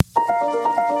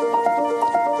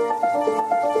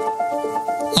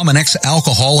I'm an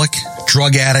ex-alcoholic,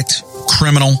 drug addict,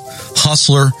 criminal,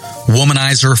 hustler,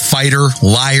 womanizer, fighter,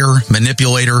 liar,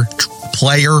 manipulator,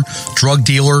 player, drug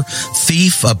dealer,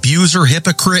 thief, abuser,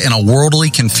 hypocrite, and a worldly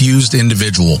confused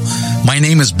individual. My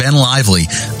name is Ben Lively.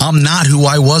 I'm not who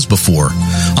I was before.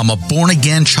 I'm a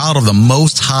born-again child of the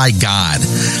Most High God,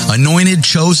 anointed,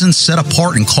 chosen, set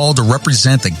apart, and called to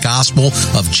represent the gospel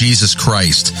of Jesus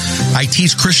Christ. I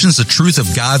teach Christians the truth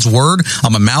of God's word.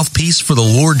 I'm a mouthpiece for the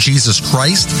Lord Jesus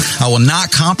Christ. I will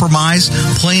not compromise,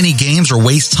 play any games, or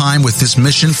waste time with this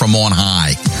mission from on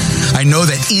high. I know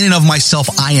that in and of myself,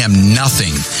 I am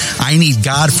nothing. I need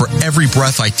God for every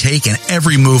breath I take and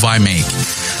every move I make.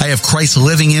 I have Christ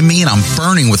living in me, and I'm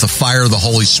burning with the fire of the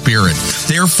Holy Spirit.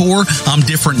 Therefore, I'm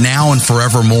different now and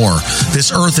forevermore.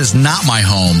 This earth is not my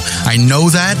home. I know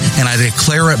that, and I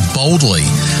declare it boldly.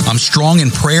 I'm strong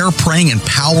in prayer, praying in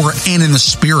power and in the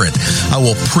Spirit. I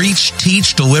will preach,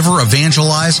 teach, deliver,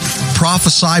 evangelize,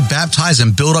 prophesy, baptize,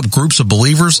 and build up groups of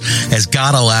believers as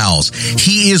God allows.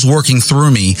 He is working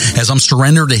through me as I'm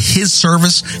surrendered to His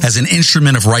service as an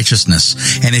instrument of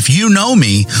righteousness. And if you know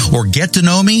me or get to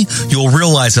know me, you'll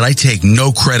realize that I take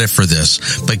no credit for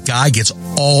this, but God gets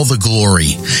all the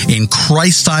glory. In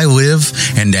Christ I live,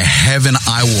 and to heaven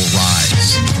I will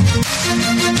rise.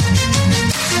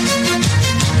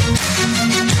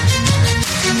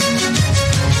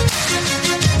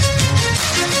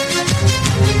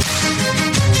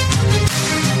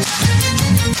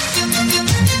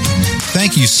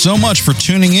 Thank you so much for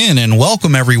tuning in, and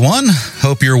welcome everyone.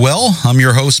 Hope you're well. I'm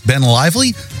your host, Ben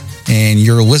Lively, and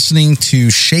you're listening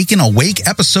to Shaken Awake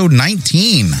episode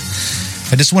 19.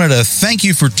 I just wanted to thank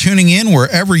you for tuning in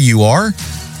wherever you are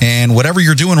and whatever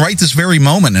you're doing right this very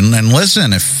moment. And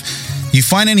listen, if you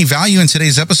find any value in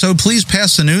today's episode, please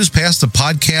pass the news, pass the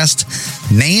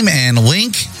podcast name and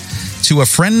link to a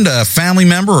friend, a family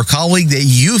member, or colleague that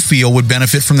you feel would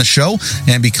benefit from the show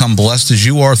and become blessed as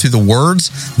you are through the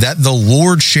words that the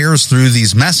Lord shares through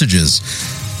these messages.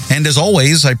 And as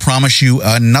always, I promise you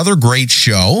another great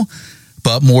show.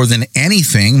 But more than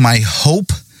anything, my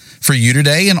hope for you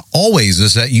today and always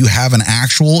is that you have an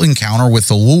actual encounter with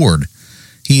the Lord.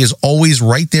 He is always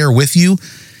right there with you,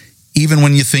 even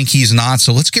when you think He's not.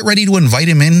 So let's get ready to invite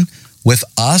Him in with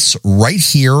us right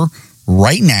here,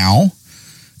 right now,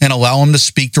 and allow Him to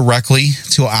speak directly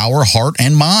to our heart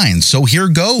and mind. So here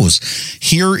goes.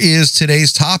 Here is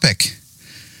today's topic.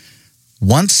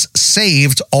 Once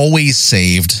saved, always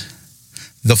saved.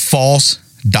 The false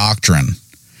doctrine.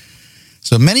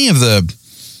 So many of the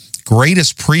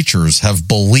greatest preachers have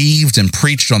believed and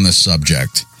preached on this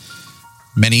subject.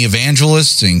 Many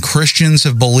evangelists and Christians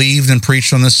have believed and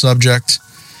preached on this subject.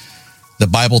 The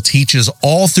Bible teaches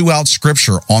all throughout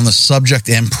Scripture on the subject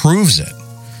and proves it.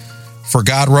 For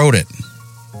God wrote it.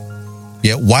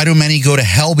 Yet why do many go to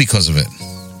hell because of it?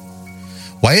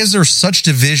 Why is there such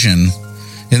division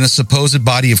in the supposed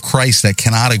body of Christ that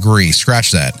cannot agree?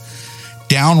 Scratch that.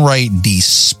 Downright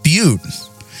dispute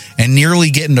and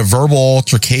nearly get into verbal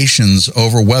altercations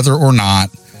over whether or not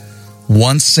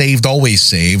once saved, always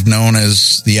saved, known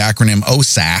as the acronym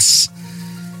OSAS,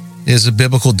 is a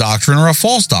biblical doctrine or a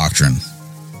false doctrine.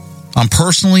 I'm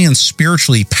personally and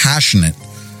spiritually passionate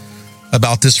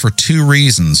about this for two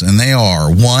reasons, and they are: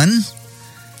 one,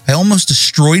 I almost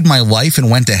destroyed my life and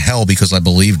went to hell because I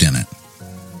believed in it.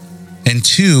 And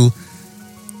two,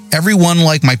 everyone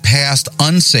like my past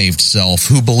unsaved self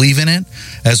who believe in it,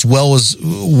 as well as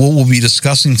what we'll be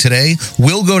discussing today,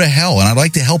 will go to hell. And I'd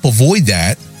like to help avoid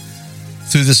that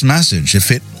through this message. If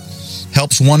it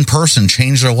helps one person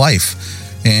change their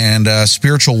life and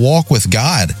spiritual walk with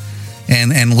God,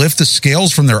 and lift the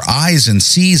scales from their eyes and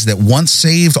sees that once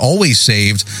saved, always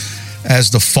saved,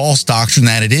 as the false doctrine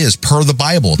that it is, per the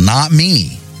Bible, not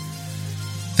me,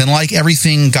 then like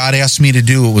everything God asked me to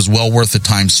do, it was well worth the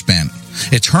time spent.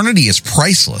 Eternity is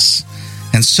priceless,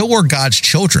 and so are God's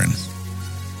children.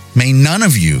 May none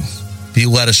of you be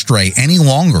led astray any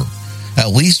longer, at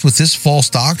least with this false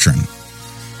doctrine.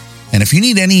 And if you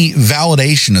need any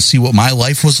validation to see what my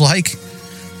life was like,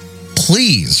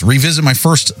 please revisit my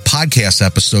first podcast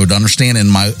episode to understand in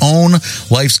my own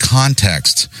life's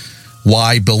context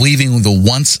why believing the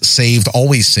once saved,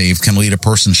 always saved can lead a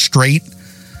person straight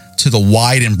to the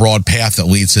wide and broad path that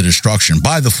leads to destruction.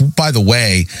 By the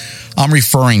way, I'm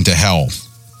referring to hell.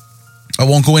 I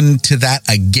won't go into that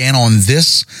again on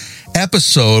this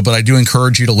episode, but I do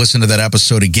encourage you to listen to that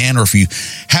episode again, or if you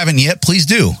haven't yet, please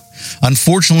do.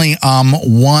 Unfortunately, I'm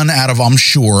one out of, I'm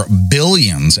sure,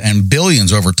 billions and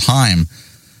billions over time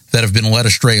that have been led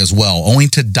astray as well, only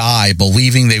to die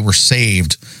believing they were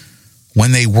saved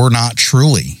when they were not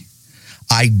truly.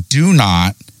 I do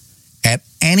not, at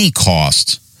any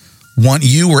cost, want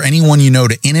you or anyone you know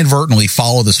to inadvertently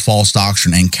follow this false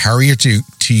doctrine and carry it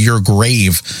to your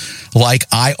grave like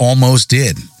I almost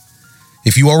did.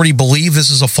 If you already believe this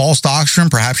is a false doctrine,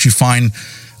 perhaps you find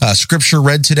scripture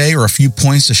read today or a few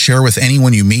points to share with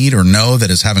anyone you meet or know that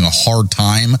is having a hard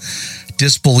time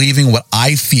disbelieving what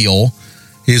I feel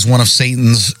is one of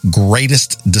Satan's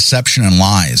greatest deception and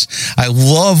lies. I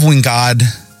love when God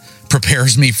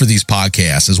prepares me for these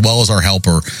podcasts, as well as our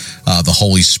helper, the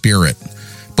Holy Spirit,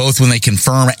 both when they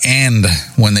confirm and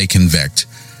when they convict.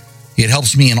 It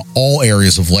helps me in all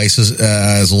areas of life, as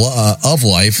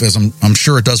I'm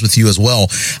sure it does with you as well.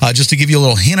 Just to give you a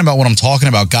little hint about what I'm talking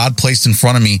about, God placed in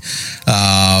front of me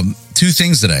two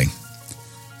things today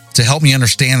to help me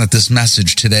understand that this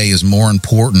message today is more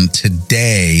important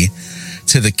today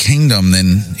to the kingdom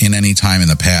than in any time in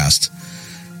the past.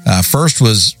 First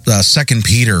was 2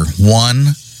 Peter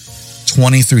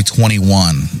 1:20 through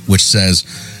 21, which says,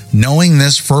 knowing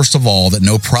this, first of all, that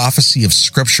no prophecy of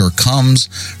Scripture comes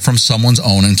from someone's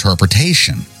own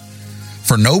interpretation.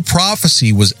 For no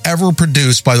prophecy was ever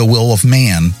produced by the will of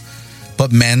man,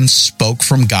 but men spoke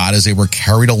from God as they were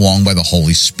carried along by the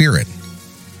Holy Spirit.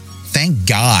 Thank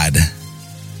God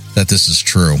that this is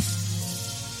true.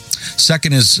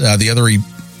 Second is the other he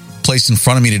placed in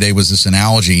front of me today was this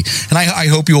analogy, and I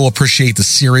hope you will appreciate the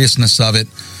seriousness of it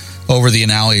over the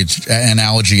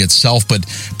analogy itself. But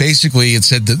basically it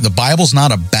said that the Bible's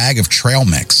not a bag of trail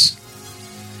mix.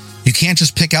 You can't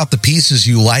just pick out the pieces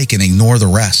you like and ignore the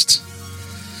rest.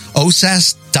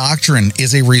 OSAS doctrine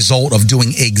is a result of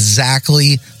doing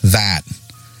exactly that.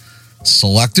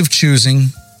 Selective choosing,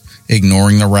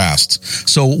 ignoring the rest.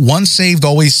 So once saved,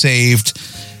 always saved,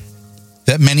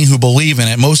 that many who believe in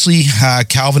it, mostly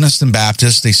Calvinists and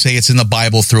Baptists, they say it's in the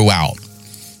Bible throughout.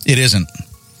 It isn't.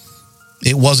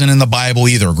 It wasn't in the Bible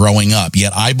either growing up,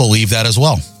 yet I believe that as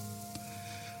well.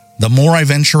 The more I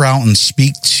venture out and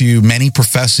speak to many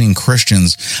professing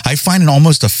Christians, I find it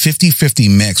almost a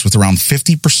 50-50 mix, with around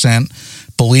 50%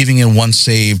 believing in once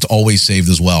saved, always saved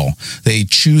as well. They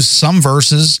choose some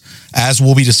verses, as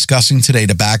we'll be discussing today,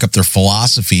 to back up their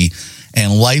philosophy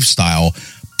and lifestyle,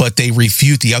 but they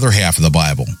refute the other half of the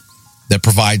Bible that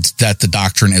provides that the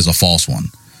doctrine is a false one.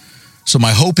 So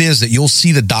my hope is that you'll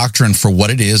see the doctrine for what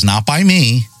it is, not by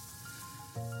me,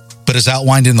 but as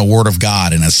outlined in the Word of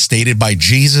God and as stated by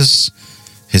Jesus,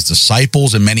 his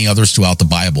disciples, and many others throughout the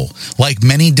Bible. Like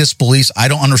many disbeliefs, I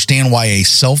don't understand why a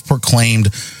self-proclaimed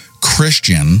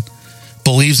Christian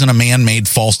believes in a man-made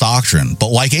false doctrine. But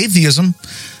like atheism,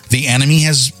 the enemy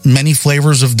has many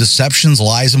flavors of deceptions,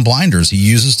 lies, and blinders he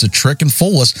uses to trick and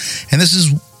fool us. And this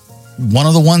is one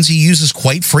of the ones he uses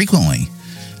quite frequently,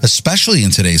 especially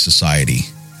in today's society.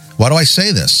 Why do I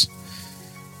say this?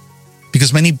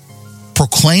 Because many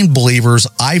proclaimed believers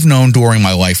I've known during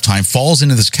my lifetime falls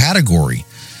into this category.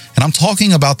 And I'm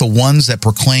talking about the ones that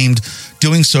proclaimed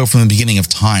doing so from the beginning of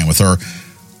time, with our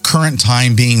current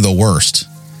time being the worst.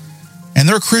 And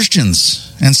they're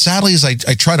Christians. And sadly, as I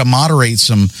try to moderate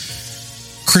some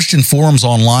Christian forums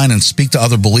online and speak to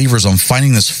other believers, I'm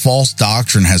finding this false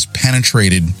doctrine has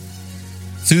penetrated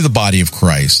through the body of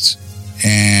Christ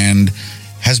and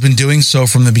has been doing so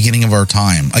from the beginning of our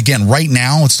time. Again, right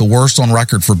now, it's the worst on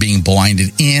record for being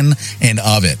blinded in and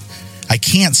of it. I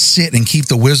can't sit and keep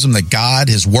the wisdom that God,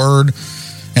 his word,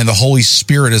 and the Holy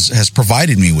Spirit has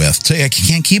provided me with. I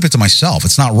can't keep it to myself.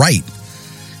 It's not right.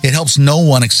 It helps no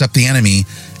one except the enemy,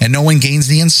 and no one gains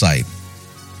the insight.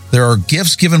 There are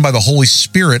gifts given by the Holy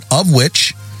Spirit, of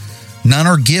which none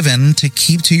are given to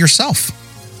keep to yourself.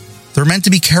 They're meant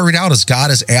to be carried out as God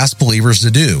has asked believers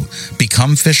to do.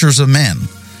 Become fishers of men,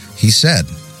 he said.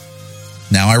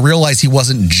 Now, I realize he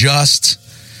wasn't just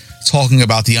talking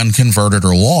about the unconverted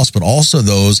or lost, but also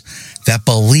those that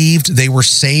believed they were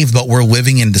saved but were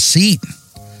living in deceit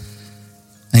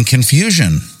and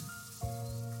confusion.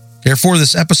 Therefore,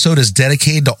 this episode is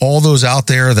dedicated to all those out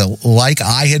there that, like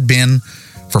I had been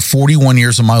for 41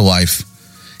 years of my life,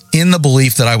 in the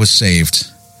belief that I was saved,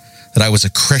 that I was a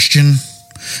Christian,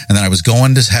 and that I was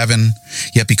going to heaven,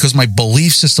 yet because my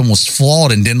belief system was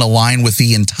flawed and didn't align with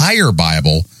the entire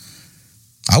Bible,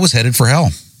 I was headed for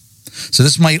hell. So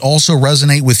this might also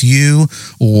resonate with you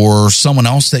or someone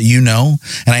else that you know.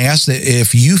 And I ask that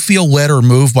if you feel led or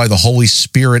moved by the Holy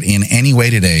Spirit in any way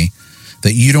today,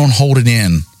 that you don't hold it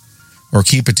in or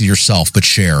keep it to yourself, but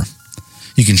share.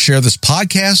 You can share this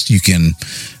podcast. You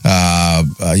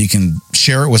can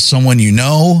share it with someone you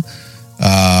know.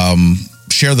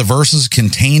 Share the verses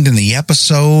contained in the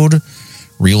episode.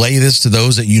 Relay this to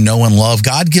those that you know and love.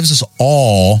 God gives us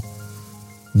all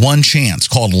one chance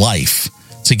called life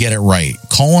to get it right,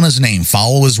 call on his name,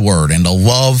 follow his word, and to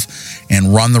love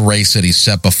and run the race that he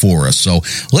set before us. So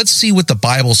let's see what the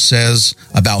Bible says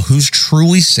about who's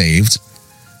truly saved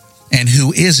and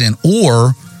who isn't,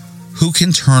 or who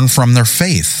can turn from their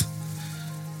faith.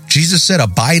 Jesus said,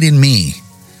 abide in me.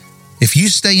 If you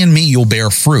stay in me, you'll bear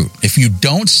fruit. If you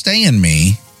don't stay in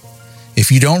me, if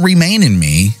you don't remain in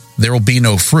me, there will be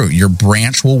no fruit. Your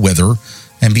branch will wither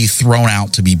and be thrown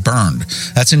out to be burned.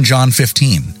 That's in John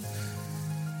 15.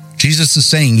 Jesus is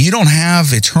saying, you don't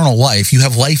have eternal life. You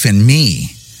have life in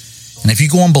me. And if you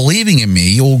go on believing in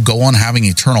me, you'll go on having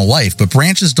eternal life. But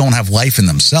branches don't have life in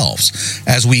themselves,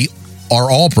 as we are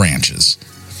all branches.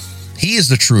 He is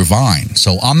the true vine.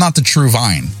 So I'm not the true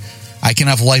vine. I can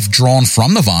have life drawn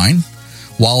from the vine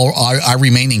while I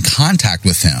remain in contact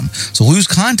with him. So lose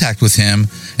contact with him,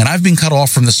 and I've been cut off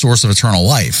from the source of eternal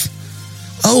life.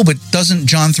 Oh, but doesn't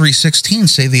John 3:16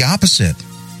 say the opposite?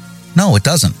 No, it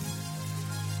doesn't.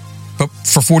 But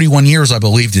for 41 years, I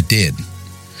believed it did.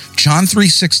 John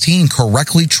 3:16,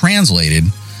 correctly translated,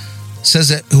 says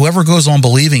that whoever goes on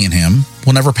believing in him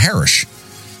will never perish,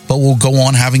 but will go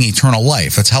on having eternal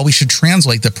life. That's how we should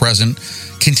translate the present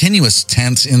continuous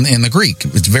tense in the Greek.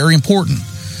 It's very important.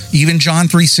 Even John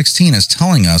 3:16 is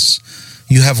telling us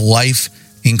you have life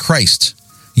in Christ.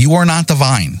 You are not the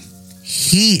vine.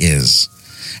 He is.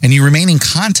 And you remain in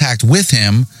contact with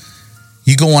him,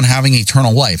 you go on having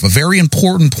eternal life. A very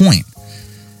important point.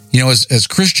 You know, as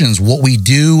Christians, what we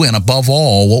do, and above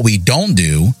all, what we don't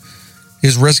do,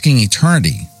 is risking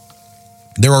eternity.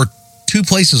 There are two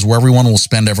places where everyone will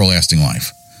spend everlasting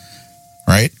life,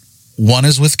 right? One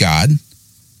is with God.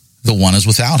 The one is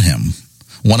without him.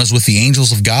 One is with the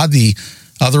angels of God. The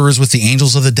other is with the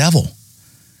angels of the devil.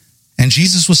 And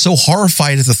Jesus was so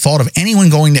horrified at the thought of anyone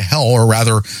going to hell, or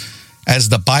rather, as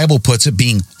the Bible puts it,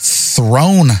 being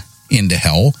thrown into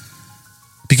hell,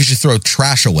 because you throw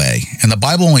trash away. And the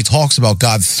Bible only talks about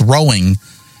God throwing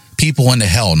people into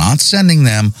hell, not sending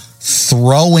them,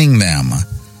 throwing them.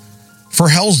 For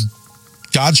hell's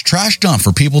God's trash dump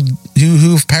for people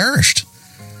who've perished.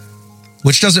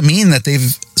 Which doesn't mean that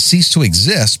they've ceased to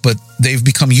exist, but they've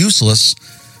become useless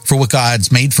for what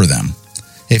God's made for them.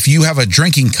 If you have a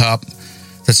drinking cup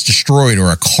that's destroyed,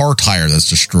 or a car tire that's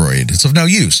destroyed, it's of no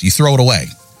use. You throw it away.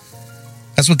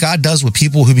 That's what God does with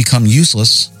people who become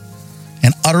useless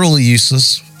and utterly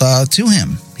useless to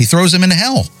him. He throws them into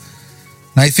hell.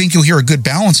 And I think you'll hear a good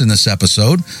balance in this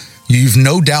episode. You've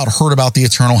no doubt heard about the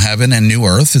eternal heaven and new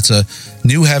earth. It's a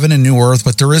new heaven and new earth,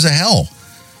 but there is a hell,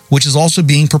 which is also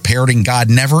being prepared, and God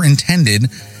never intended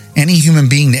any human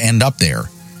being to end up there.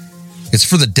 It's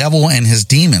for the devil and his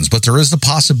demons, but there is the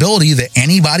possibility that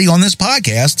anybody on this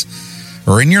podcast,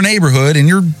 or in your neighborhood, in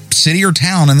your city or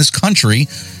town, in this country,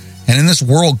 and in this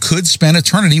world, could spend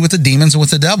eternity with the demons and with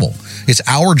the devil. It's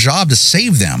our job to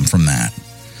save them from that.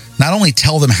 Not only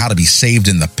tell them how to be saved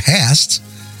in the past,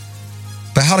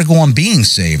 but how to go on being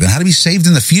saved and how to be saved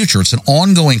in the future. It's an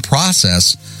ongoing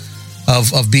process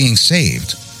of being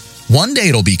saved. One day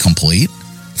it'll be complete.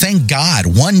 Thank God,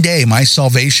 one day my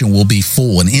salvation will be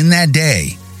full. And in that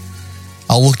day,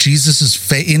 I'll look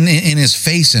Jesus' in his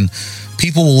face, and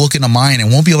people will look into mine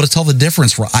and won't be able to tell the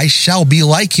difference, for I shall be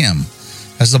like him.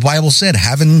 As the Bible said,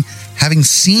 having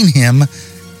seen him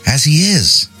as he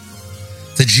is.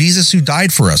 The Jesus who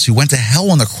died for us, who went to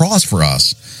hell on the cross for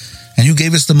us, and who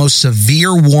gave us the most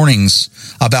severe warnings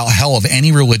about hell of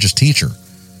any religious teacher.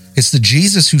 It's the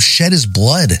Jesus who shed his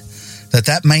blood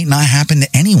that might not happen to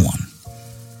anyone.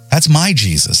 That's my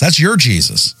Jesus. That's your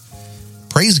Jesus.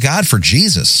 Praise God for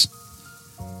Jesus.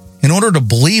 In order to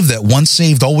believe that once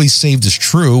saved, always saved is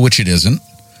true, which it isn't,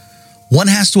 one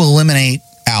has to eliminate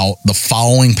out the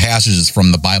following passages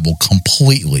from the Bible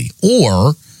completely,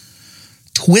 or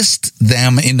twist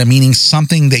them into meaning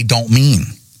something they don't mean.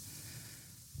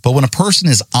 But when a person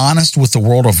is honest with the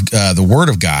Word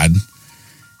of God,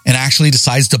 and actually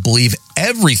decides to believe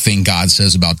everything God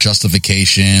says about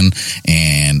justification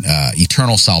and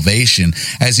eternal salvation,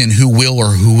 as in who will or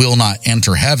who will not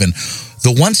enter heaven,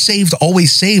 the once saved,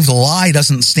 always saved lie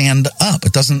doesn't stand up.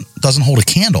 It doesn't hold a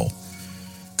candle.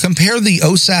 Compare the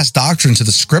OSAS doctrine to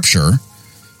the scripture,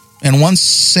 and once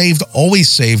saved, always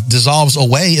saved dissolves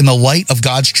away in the light of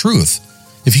God's truth,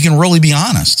 if you can really be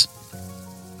honest.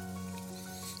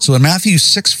 So in Matthew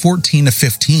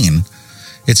 6:14-15,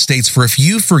 it states, "For if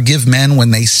you forgive men when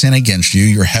they sin against you,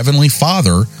 your heavenly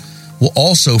Father will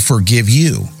also forgive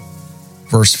you."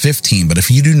 Verse 15, "But if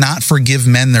you do not forgive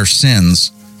men their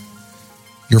sins,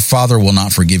 your Father will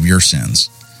not forgive your sins."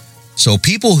 So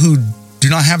people who do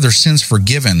not have their sins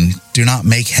forgiven do not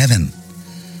make heaven.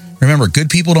 Remember, good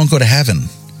people don't go to heaven.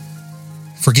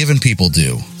 Forgiven people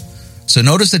do. So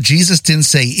notice that Jesus didn't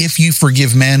say, if you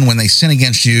forgive men when they sin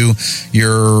against you,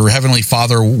 your heavenly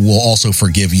Father will also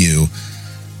forgive you.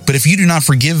 But if you do not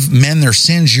forgive men their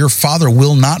sins, your Father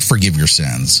will not forgive your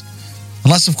sins.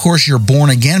 Unless, of course, you're born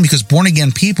again, because born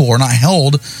again people are not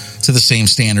held to the same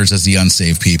standards as the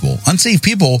unsaved people. Unsaved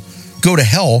people go to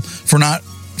hell for not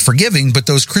forgiving, but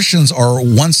those Christians are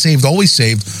once saved, always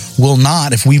saved, will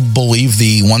not if we believe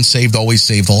the once saved, always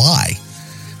saved lie.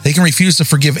 They can refuse to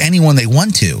forgive anyone they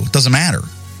want to. It doesn't matter.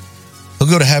 They'll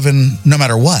go to heaven no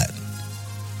matter what.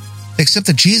 Except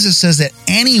that Jesus says that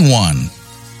anyone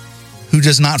who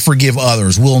does not forgive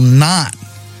others will not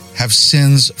have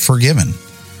sins forgiven.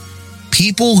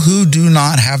 People who do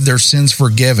not have their sins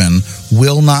forgiven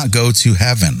will not go to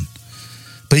heaven.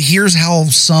 But here's how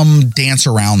some dance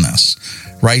around this,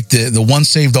 right? The once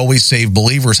saved, always saved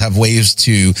believers have ways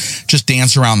to just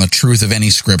dance around the truth of any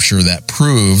scripture that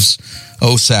proves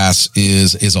OSAS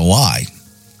is a lie.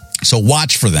 So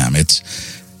watch for them.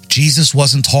 Jesus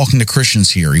wasn't talking to Christians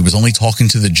here. He was only talking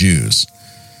to the Jews.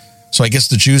 So I guess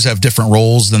the Jews have different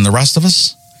roles than the rest of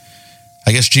us.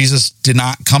 I guess Jesus did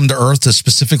not come to earth to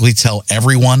specifically tell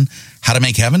everyone how to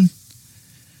make heaven.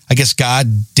 I guess God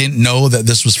didn't know that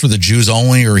this was for the Jews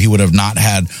only, or he would have not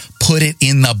had put it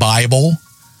in the Bible.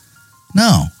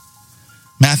 No.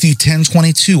 Matthew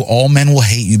 10:22, all men will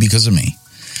hate you because of me,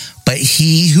 but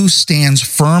he who stands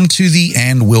firm to the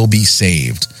end will be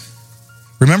saved.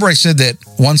 Remember I said that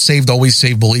once saved, always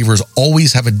saved believers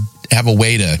always have a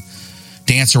way to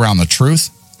dance around the truth.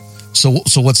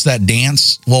 So what's that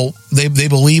dance? Well, they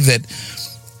believe that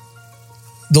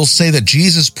they'll say that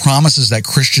Jesus promises that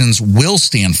Christians will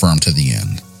stand firm to the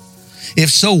end. If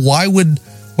so, why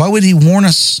would he warn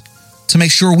us to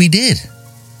make sure we did?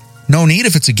 No need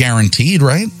if it's a guaranteed,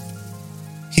 right?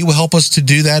 He will help us to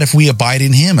do that if we abide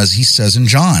in him, as he says in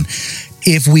John.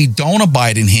 If we don't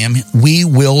abide in him, we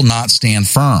will not stand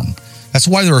firm. That's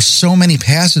why there are so many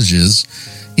passages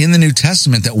in the New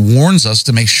Testament that warns us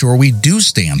to make sure we do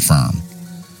stand firm.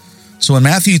 So in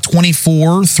Matthew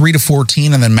 24,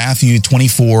 3-14, and then Matthew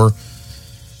 24,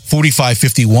 45,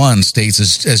 51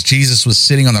 states, as Jesus was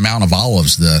sitting on the Mount of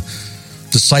Olives, the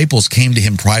disciples came to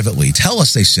him privately. Tell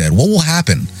us, they said, what will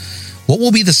happen? What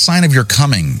will be the sign of your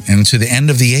coming and to the end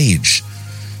of the age?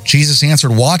 Jesus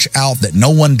answered, watch out that no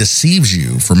one deceives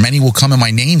you, for many will come in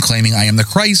my name claiming I am the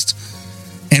Christ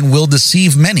and will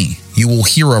deceive many. You will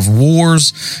hear of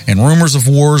wars and rumors of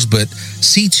wars, but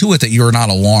see to it that you are not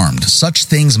alarmed. Such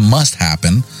things must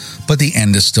happen, but the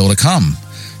end is still to come.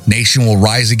 Nation will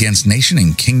rise against nation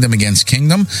and kingdom against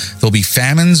kingdom. There'll be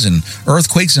famines and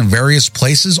earthquakes in various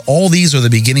places. All these are the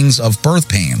beginnings of birth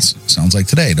pains. Sounds like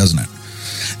today, doesn't it?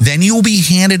 Then you will be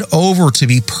handed over to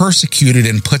be persecuted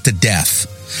and put to death,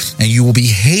 and you will be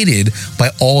hated by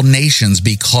all nations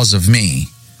because of me.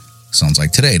 Sounds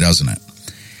like today, doesn't it?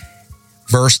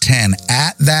 Verse 10,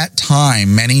 at that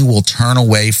time, many will turn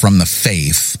away from the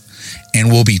faith and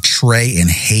will betray and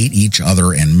hate each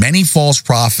other, and many false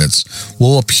prophets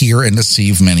will appear and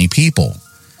deceive many people.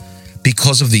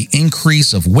 Because of the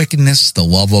increase of wickedness, the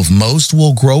love of most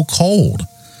will grow cold,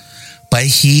 but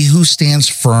he who stands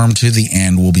firm to the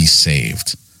end will be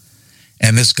saved.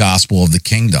 And this gospel of the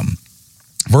kingdom.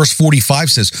 Verse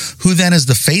 45 says, who then is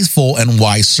the faithful and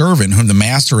wise servant whom the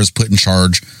master has put in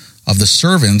charge of the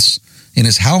servants in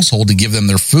his household to give them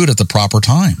their food at the proper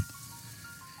time?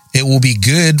 It will be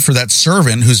good for that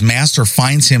servant whose master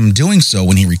finds him doing so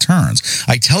when he returns.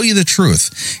 I tell you the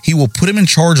truth, he will put him in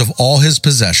charge of all his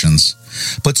possessions.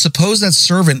 But suppose that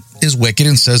servant is wicked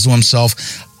and says to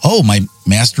himself, oh, my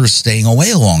master is staying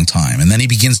away a long time. And then he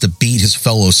begins to beat his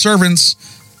fellow servants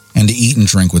and to eat and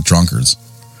drink with drunkards.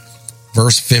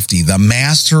 Verse 50, the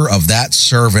master of that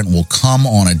servant will come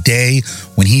on a day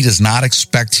when he does not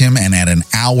expect him and at an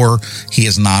hour he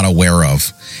is not aware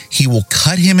of. He will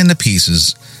cut him into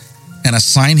pieces and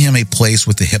assign him a place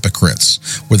with the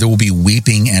hypocrites, where there will be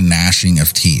weeping and gnashing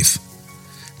of teeth.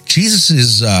 Jesus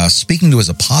is speaking to his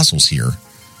apostles here.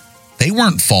 They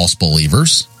weren't false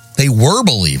believers. They were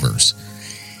believers.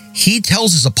 He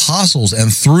tells his apostles,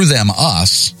 and through them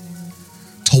us,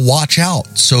 to watch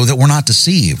out so that we're not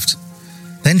deceived.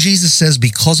 Then Jesus says,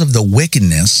 because of the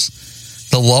wickedness,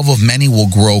 the love of many will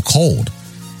grow cold.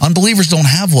 Unbelievers don't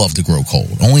have love to grow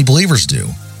cold. Only believers do.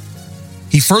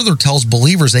 He further tells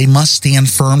believers they must stand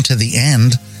firm to the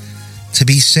end to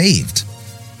be saved.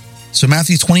 So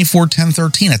Matthew 24, 10,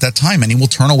 13, at that time, many will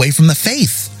turn away from the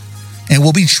faith and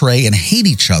will betray and hate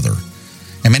each other.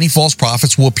 And many false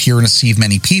prophets will appear and deceive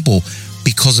many people.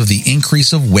 Because of the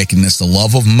increase of wickedness, the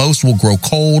love of most will grow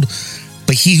cold,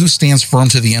 but he who stands firm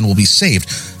to the end will be saved.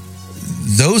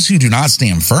 Those who do not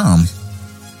stand firm,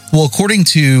 well, according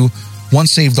to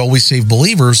once saved, always saved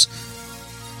believers,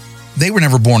 they were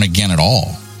never born again at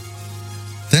all.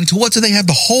 Then to what do they have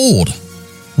to hold?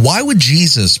 Why would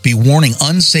Jesus be warning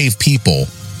unsaved people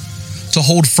to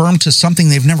hold firm to something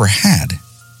they've never had?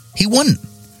 He wouldn't.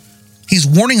 He's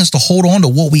warning us to hold on to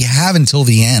what we have until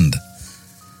the end.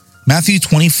 Matthew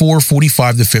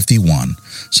 24:45-51.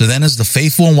 So then as the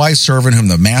faithful and wise servant whom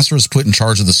the master has put in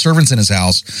charge of the servants in his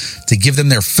house to give them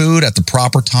their food at the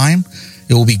proper time,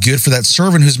 it will be good for that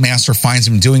servant whose master finds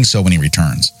him doing so when he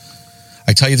returns.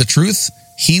 I tell you the truth,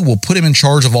 he will put him in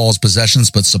charge of all his possessions,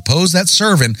 but suppose that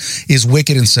servant is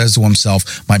wicked and says to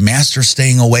himself, my master's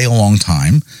staying away a long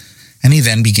time, and he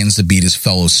then begins to beat his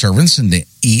fellow servants and to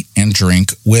eat and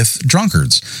drink with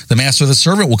drunkards. The master of the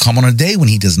servant will come on a day when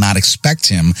he does not expect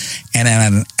him, and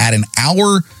at an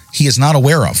hour he is not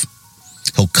aware of.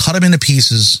 He'll cut him into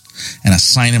pieces and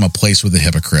assign him a place with the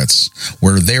hypocrites,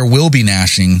 where there will be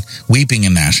weeping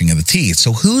and gnashing of the teeth.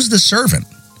 So who's the servant?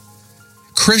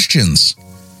 Christians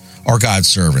are God's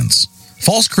servants.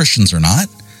 False Christians are not.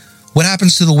 What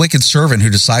happens to the wicked servant who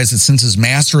decides that since his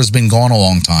master has been gone a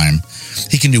long time,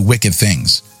 he can do wicked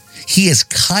things? He is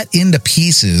cut into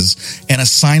pieces and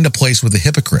assigned a place with the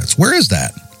hypocrites. Where is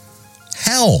that?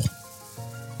 Hell,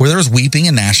 where there's weeping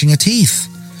and gnashing of teeth.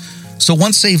 So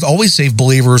once saved, always saved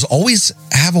believers always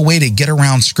have a way to get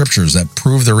around scriptures that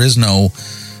prove there is no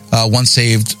once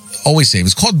saved, always saved.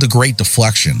 It's called the great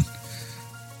deflection.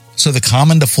 So the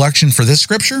common deflection for this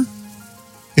scripture,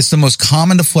 it's the most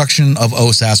common deflection of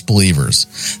OSAS believers,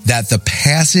 that the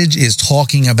passage is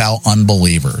talking about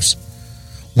unbelievers.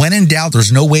 When in doubt,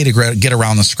 there's no way to get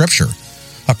around the scripture.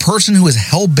 A person who is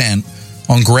hell-bent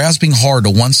on grasping hard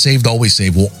to once saved, always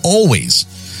saved will always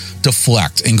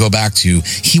deflect and go back to,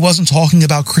 he wasn't talking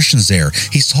about Christians there.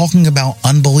 He's talking about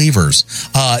unbelievers.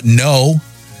 No.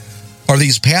 Are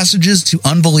these passages to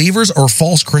unbelievers or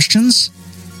false Christians?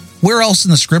 Where else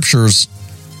in the scriptures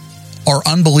are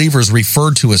unbelievers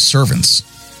referred to as servants?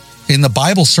 In the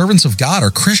Bible, servants of God are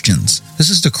Christians.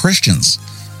 This is to Christians.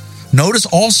 Notice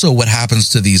also what happens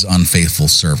to these unfaithful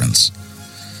servants.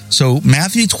 So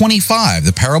Matthew 25,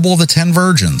 the parable of the 10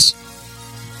 virgins.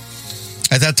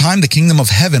 At that time, the kingdom of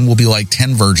heaven will be like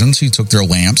 10 virgins who took their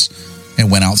lamps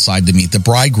and went outside to meet the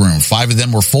bridegroom. 5 of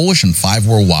them were foolish and 5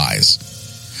 were wise.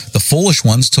 The foolish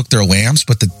ones took their lamps,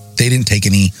 but they didn't take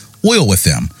any oil with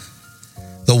them.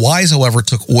 The wise, however,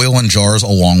 took oil in jars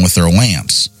along with their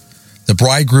lamps. The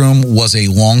bridegroom was a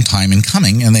long time in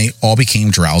coming, and they all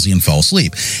became drowsy and fell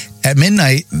asleep. At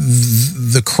midnight,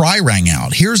 the cry rang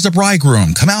out, "Here's the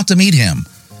bridegroom, come out to meet him."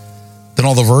 Then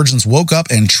all the virgins woke up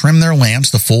and trimmed their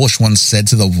lamps. The foolish ones said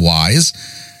to the wise,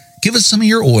 "Give us some of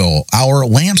your oil, our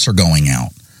lamps are going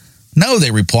out." "No,"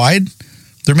 they replied,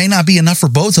 "there may not be enough for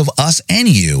both of us and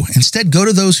you. Instead, go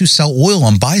to those who sell oil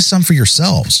and buy some for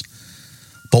yourselves."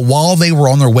 But while they were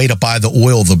on their way to buy the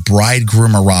oil, the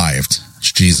bridegroom arrived.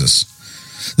 It's Jesus.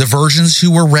 The virgins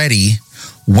who were ready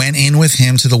went in with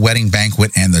him to the wedding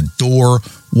banquet, and the door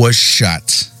was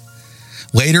shut.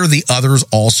 Later, the others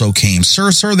also came.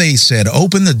 "Sir, sir," they said,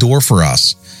 "open the door for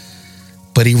us."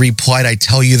 But he replied, "I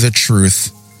tell you the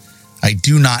truth, I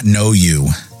do not know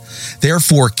you.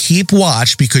 Therefore, keep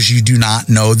watch, because you do not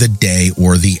know the day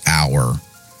or the hour."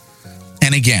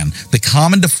 And again, the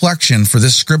common deflection for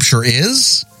this scripture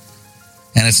is,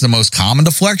 and it's the most common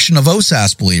deflection of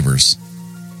OSAS believers,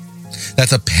 that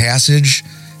the passage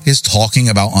is talking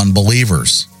about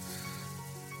unbelievers.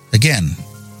 Again,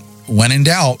 when in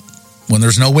doubt, when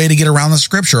there's no way to get around the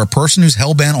scripture, a person who's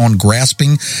hell-bent on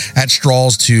grasping at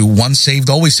straws to once saved,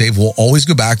 always saved will always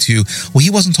go back to, well, he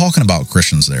wasn't talking about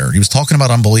Christians there. He was talking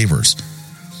about unbelievers.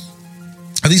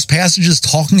 Are these passages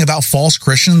talking about false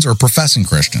Christians or professing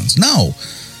Christians? No,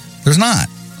 there's not.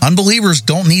 Unbelievers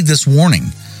don't need this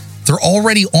warning. They're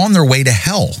already on their way to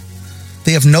hell.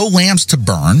 They have no lamps to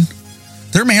burn.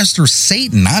 Their master is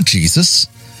Satan, not Jesus.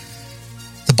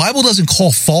 The Bible doesn't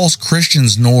call false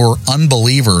Christians nor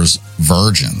unbelievers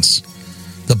virgins.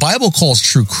 The Bible calls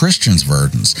true Christians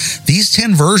virgins. These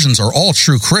 10 virgins are all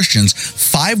true Christians.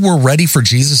 5 were ready for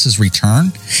Jesus'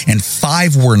 return, and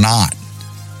 5 were not.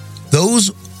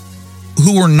 Those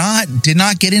who were not did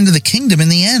not get into the kingdom in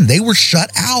the end. They were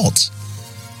shut out.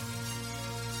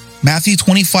 Matthew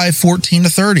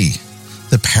 25:14-30,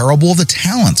 the parable of the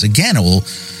talents. Again, it will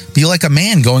be like a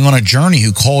man going on a journey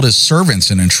who called his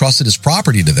servants and entrusted his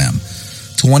property to them.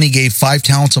 To one he gave 5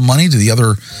 talents of money, to the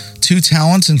other 2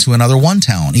 talents, and to another 1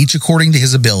 talent, each according to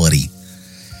his ability.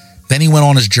 Then he went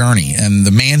on his journey, and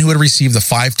the man who had received the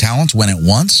 5 talents went at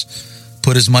once,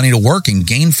 put his money to work, and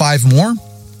gained 5 more.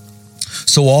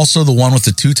 So also the one with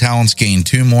the 2 talents gained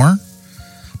 2 more.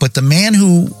 But the man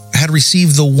who had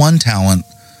received the 1 talent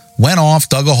went off,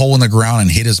 dug a hole in the ground,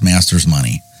 and hid his master's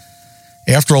money.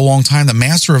 After a long time, the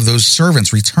master of those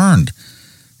servants returned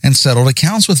and settled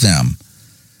accounts with them.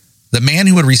 The man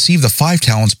who had received the 5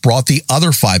 talents brought the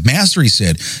other 5. Master, he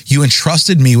said, you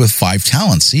entrusted me with 5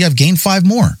 talents. See, I've gained 5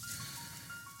 more.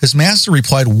 His master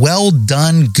replied, well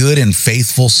done, good and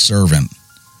faithful servant.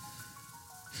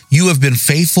 You have been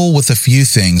faithful with a few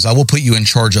things. I will put you in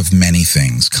charge of many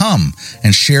things. Come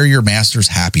and share your master's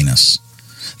happiness.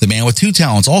 The man with 2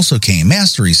 talents also came.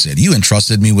 Master, he said, you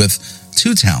entrusted me with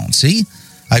 2 talents. See,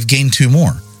 I've gained 2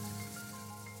 more.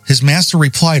 His master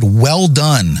replied, well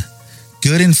done,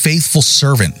 good and faithful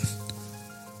servant.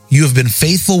 You have been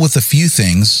faithful with a few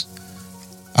things.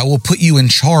 I will put you in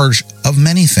charge of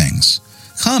many things.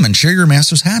 Come and share your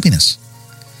master's happiness.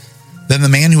 Then the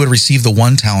man who had received the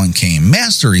 1 talent came.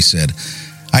 Master, he said,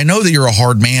 I know that you're a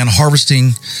hard man,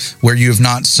 harvesting where you have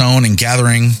not sown and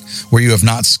gathering where you have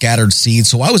not scattered seed.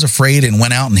 So I was afraid and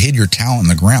went out and hid your talent in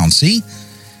the ground. See,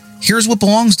 here's what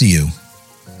belongs to you.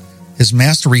 His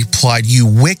master replied, you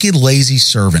wicked, lazy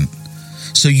servant.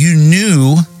 So you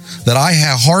knew that I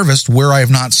have harvest where I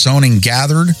have not sown and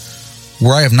gathered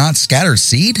where I have not scattered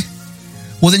seed?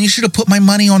 Well, then you should have put my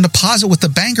money on deposit with the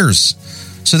bankers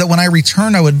so that when I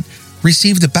returned, I would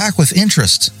receive it back with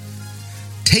interest.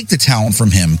 Take the talent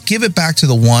from him. Give it back to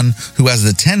the one who has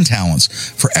the 10 talents.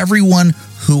 For everyone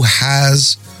who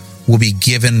has will be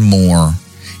given more,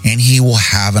 and he will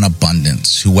have an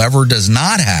abundance. Whoever does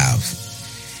not have,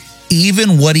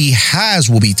 even what he has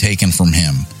will be taken from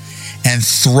him. And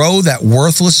throw that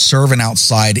worthless servant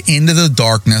outside into the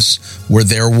darkness where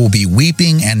there will be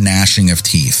weeping and gnashing of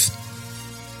teeth.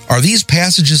 Are these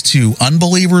passages to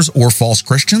unbelievers or false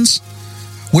Christians?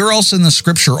 Where else in the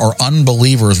scripture are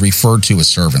unbelievers referred to as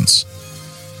servants?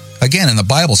 Again, in the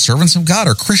Bible, servants of God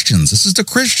are Christians. This is to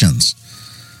Christians.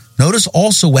 Notice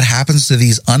also what happens to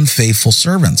these unfaithful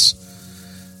servants.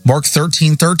 Mark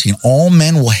 13:13, all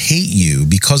men will hate you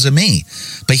because of me,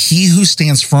 but he who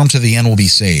stands firm to the end will be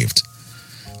saved.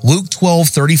 Luke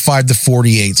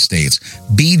 12:35-48 states,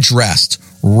 be dressed,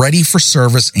 ready for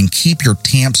service, and keep your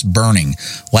tamps burning,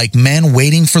 like men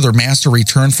waiting for their master to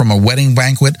return from a wedding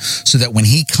banquet, so that when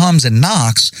he comes and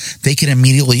knocks, they can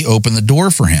immediately open the door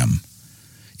for him.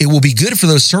 It will be good for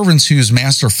those servants whose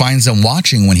master finds them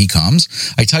watching when he comes.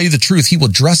 I tell you the truth, he will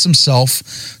dress himself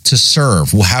to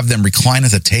serve, will have them recline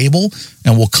at the table,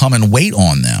 and will come and wait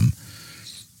on them.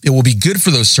 It will be good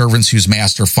for those servants whose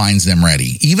master finds them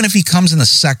ready, even if he comes in the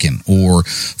 2nd or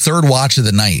 3rd watch of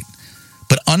the night.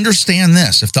 But understand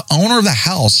this, if the owner of the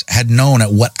house had known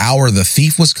at what hour the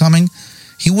thief was coming,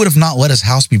 he would have not let his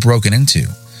house be broken into.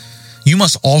 You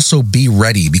must also be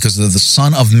ready, because the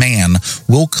Son of Man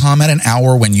will come at an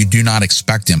hour when you do not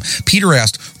expect him. Peter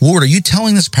asked, Lord, are you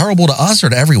telling this parable to us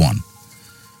or to everyone?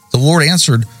 The Lord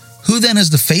answered, who then is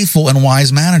the faithful and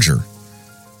wise manager,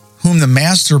 whom the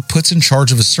master puts in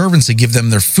charge of his servants to give them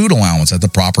their food allowance at the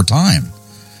proper time?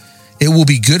 It will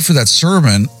be good for that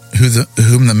servant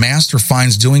whom the master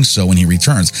finds doing so when he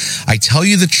returns. I tell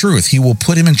you the truth, he will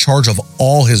put him in charge of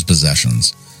all his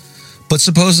possessions. But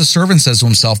suppose the servant says to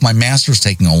himself, my master's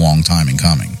taking a long time in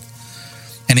coming.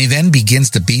 And he then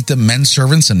begins to beat the men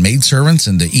servants and maid servants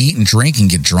and to eat and drink and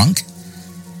get drunk.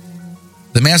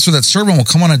 The master of that servant will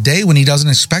come on a day when he doesn't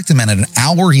expect him, and at an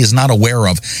hour he is not aware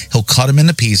of. He'll cut him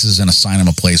into pieces and assign him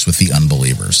a place with the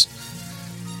unbelievers.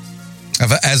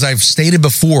 As I've stated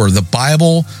before, the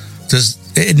Bible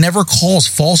it never calls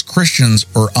false Christians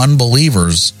or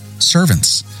unbelievers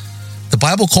servants. The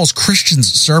Bible calls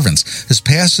Christians servants. This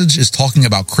passage is talking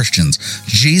about Christians.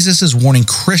 Jesus is warning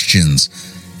Christians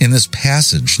in this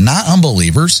passage, not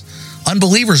unbelievers.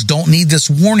 Unbelievers don't need this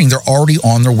warning. They're already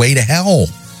on their way to hell.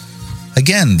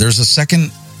 Again, there's a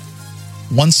second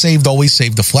once saved, always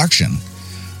saved deflection.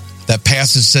 That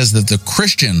passage says that the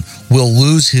Christian will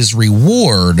lose his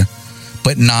reward,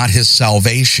 but not his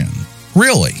salvation.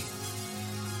 Really?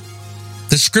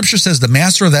 The scripture says the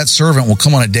master of that servant will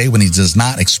come on a day when he does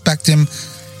not expect him,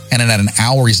 and at an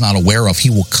hour he's not aware of. He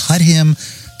will cut him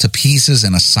to pieces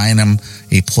and assign him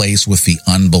a place with the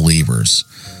unbelievers.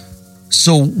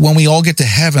 So when we all get to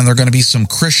heaven, there are going to be some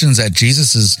Christians that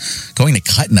Jesus is going to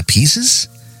cut into pieces?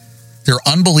 There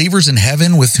are unbelievers in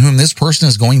heaven with whom this person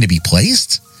is going to be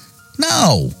placed?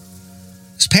 No.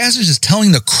 This passage is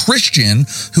telling the Christian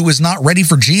who is not ready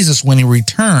for Jesus when he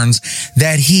returns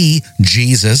that he,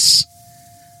 Jesus,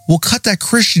 will cut that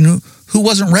Christian who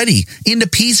wasn't ready into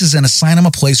pieces and assign him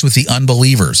a place with the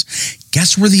unbelievers.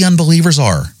 Guess where the unbelievers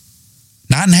are?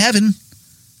 Not in heaven.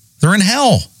 They're in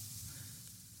hell.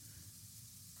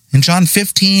 In John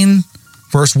 15,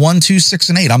 verse 1, 2, 6,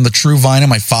 and 8, I'm the true vine and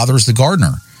my Father is the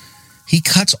gardener. He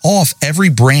cuts off every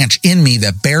branch in me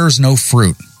that bears no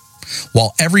fruit,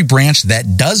 while every branch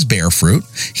that does bear fruit,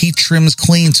 he trims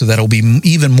clean so that it'll be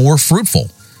even more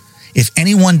fruitful. If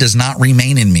anyone does not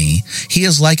remain in me, he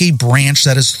is like a branch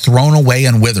that is thrown away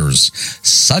and withers.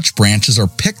 Such branches are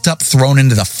picked up, thrown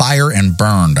into the fire, and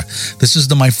burned. This is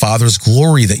to my Father's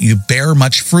glory, that you bear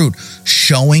much fruit,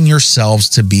 showing yourselves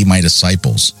to be my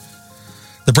disciples.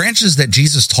 The branches that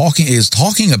Jesus is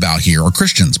talking about here are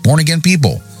Christians, born-again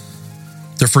people.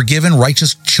 They're forgiven,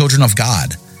 righteous children of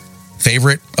God.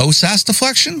 Favorite OSAS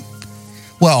deflection?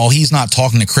 Well, he's not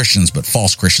talking to Christians, but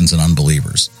false Christians and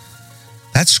unbelievers.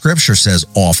 That scripture says,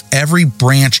 off every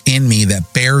branch in me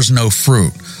that bears no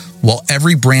fruit, while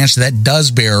every branch that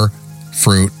does bear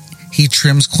fruit, he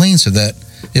trims clean so that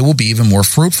it will be even more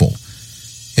fruitful.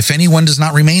 If anyone does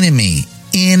not remain in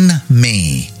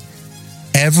me,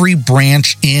 every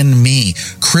branch in me.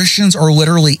 Christians are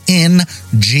literally in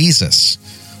Jesus.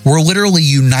 We're literally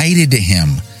united to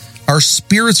him. Our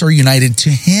spirits are united to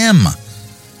him.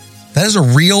 That is a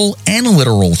real and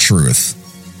literal truth.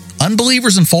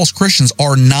 Unbelievers and false Christians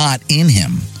are not in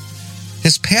him.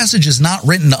 This passage is not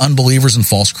written to unbelievers and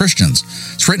false Christians.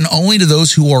 It's written only to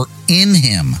those who are in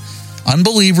him.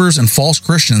 Unbelievers and false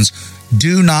Christians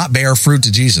do not bear fruit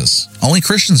to Jesus. Only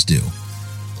Christians do.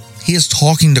 He is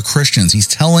talking to Christians. He's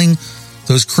telling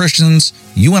those Christians,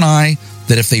 you and I,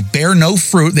 that if they bear no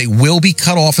fruit, they will be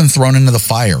cut off and thrown into the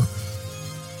fire.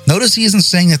 Notice he isn't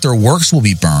saying that their works will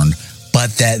be burned,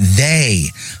 but that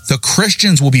the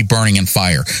Christians, will be burning in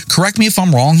fire. Correct me if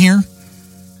I'm wrong here,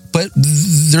 but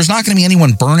there's not going to be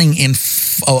anyone burning in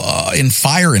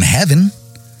fire in heaven.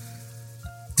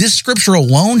 This scripture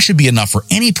alone should be enough for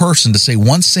any person to say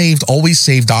once saved, always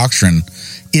saved doctrine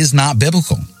is not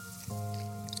biblical.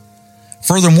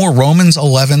 Furthermore, Romans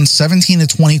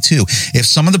 11:17-22, if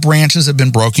some of the branches have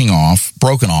been broken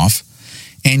off,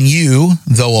 and you,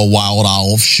 though a wild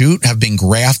olive shoot, have been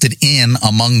grafted in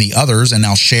among the others and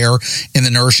now share in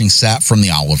the nourishing sap from the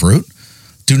olive root,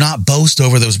 do not boast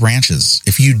over those branches.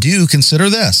 If you do, consider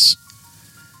this.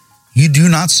 You do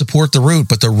not support the root,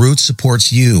 but the root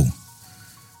supports you.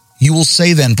 You will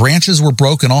say then, branches were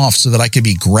broken off so that I could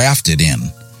be grafted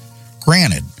in.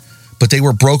 Granted, but they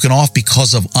were broken off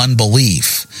because of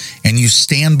unbelief. And you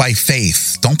stand by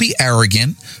faith. Don't be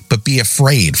arrogant, but be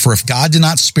afraid. For if God did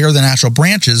not spare the natural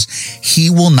branches, he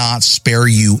will not spare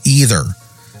you either.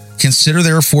 Consider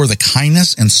therefore the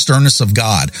kindness and sternness of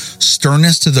God.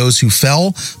 Sternness to those who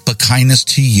fell, but kindness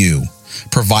to you,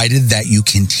 provided that you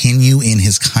continue in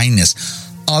his kindness.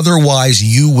 Otherwise,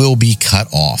 you will be cut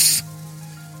off.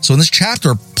 So in this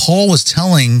chapter, Paul was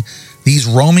telling these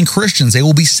Roman Christians they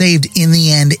will be saved in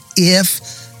the end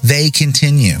if they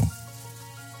continue.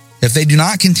 If they do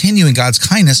not continue in God's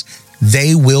kindness,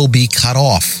 they will be cut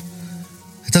off.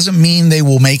 It doesn't mean they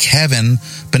will make heaven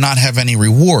but not have any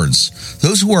rewards.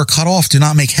 Those who are cut off do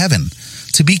not make heaven.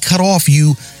 To be cut off,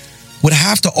 you would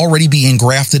have to already be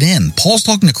engrafted in. Paul's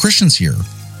talking to Christians here.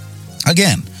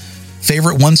 Again,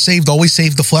 favorite once saved, always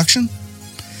saved deflection?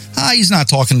 He's not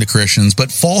talking to Christians,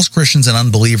 but false Christians and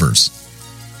unbelievers.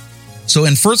 So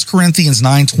in 1 Corinthians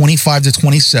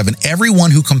 9:25-27,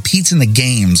 everyone who competes in the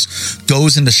games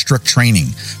goes into strict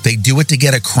training. They do it to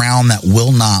get a crown that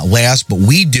will not last, but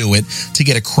we do it to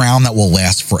get a crown that will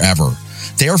last forever.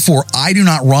 Therefore, I do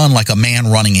not run like a man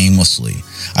running aimlessly.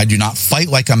 I do not fight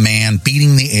like a man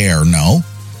beating the air. No,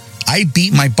 I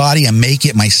beat my body and make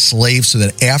it my slave so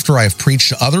that after I have preached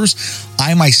to others,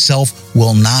 I myself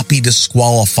will not be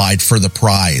disqualified for the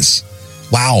prize.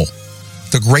 Wow.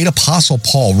 The great apostle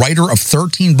Paul, writer of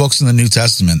 13 books in the New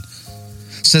Testament,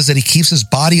 says that he keeps his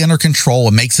body under control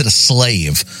and makes it a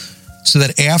slave so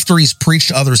that after he's preached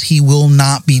to others, he will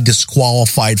not be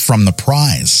disqualified from the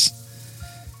prize.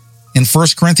 In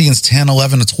 1 Corinthians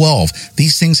 10:11-12,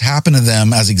 these things happen to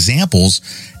them as examples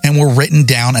and were written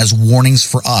down as warnings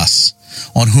for us,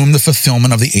 on whom the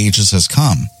fulfillment of the ages has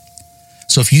come.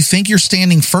 So if you think you're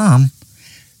standing firm,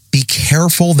 be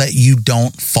careful that you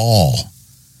don't fall.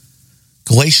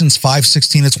 Galatians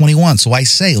 5:16-21, so I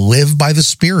say, live by the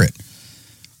Spirit,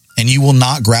 and you will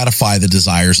not gratify the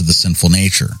desires of the sinful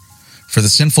nature. For the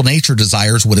sinful nature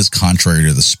desires what is contrary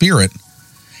to the Spirit,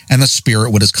 and the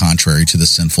Spirit what is contrary to the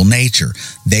sinful nature.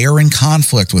 They are in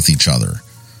conflict with each other,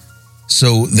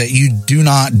 so that you do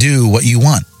not do what you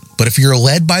want. But if you're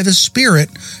led by the Spirit,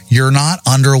 you're not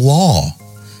under law.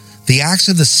 The acts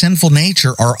of the sinful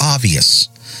nature are obvious: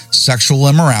 sexual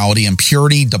immorality,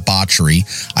 impurity, debauchery,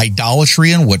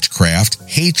 idolatry and witchcraft,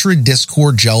 hatred,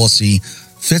 discord, jealousy,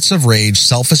 fits of rage,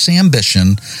 selfish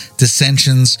ambition,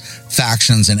 dissensions,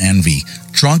 factions, and envy,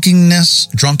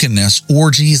 drunkenness,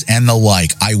 orgies, and the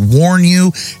like. I warn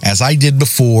you, as I did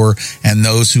before, and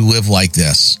those who live like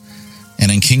this.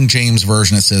 And in King James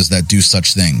Version, it says that do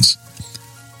such things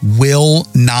will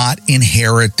not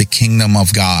inherit the kingdom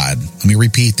of God. Let me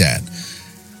repeat that.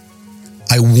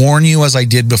 I warn you, as I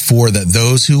did before, that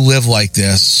those who live like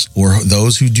this, or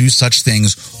those who do such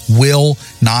things, will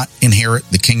not inherit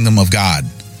the kingdom of God.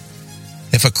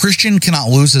 If a Christian cannot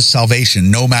lose his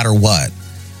salvation, no matter what,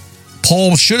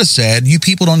 Paul should have said, you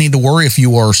people don't need to worry if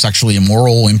you are sexually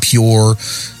immoral, impure,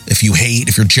 if you hate,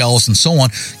 if you're jealous, and so on.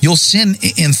 You'll sin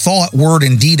in thought, word,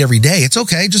 and deed every day. It's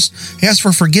okay. Just ask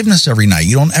for forgiveness every night.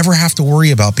 You don't ever have to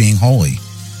worry about being holy.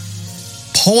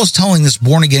 Paul is telling this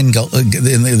born-again in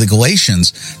the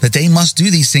Galatians that they must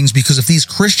do these things, because if these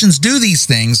Christians do these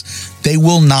things, they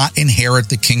will not inherit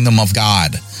the kingdom of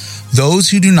God. Those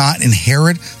who do not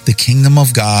inherit the kingdom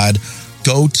of God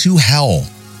go to hell,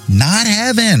 not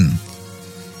heaven.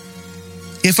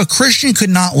 If a Christian could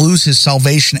not lose his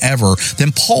salvation ever,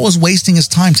 then Paul is wasting his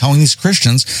time telling these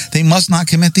Christians they must not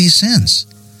commit these sins.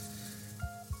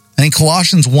 And in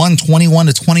Colossians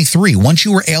 1:21-23, once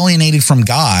you were alienated from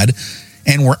God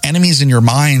and were enemies in your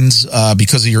minds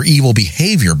because of your evil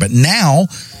behavior, but now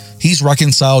he's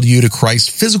reconciled you to Christ's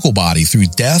physical body through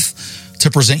death to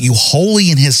present you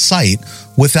holy in his sight,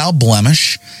 without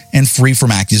blemish and free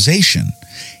from accusation.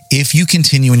 If you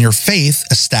continue in your faith,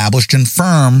 established and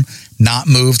firm, not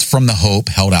moved from the hope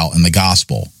held out in the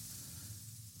gospel.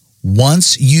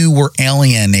 Once you were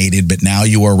alienated, but now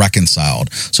you are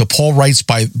reconciled. So Paul writes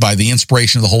by the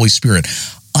inspiration of the Holy Spirit,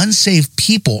 unsaved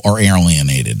people are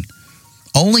alienated.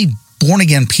 Only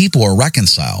born-again people are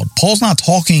reconciled. Paul's not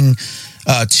talking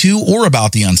to or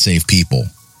about the unsaved people.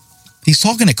 He's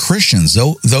talking to Christians,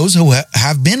 those who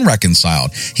have been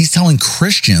reconciled. He's telling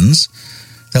Christians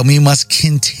that we must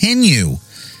continue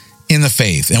in the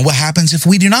faith. And what happens if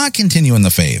we do not continue in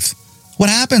the faith? What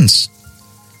happens?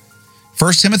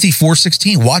 1 Timothy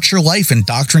 4:16, watch your life and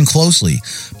doctrine closely.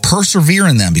 Persevere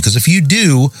in them, because if you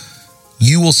do,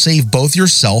 you will save both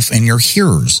yourself and your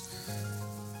hearers.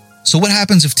 So what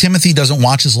happens if Timothy doesn't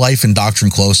watch his life and doctrine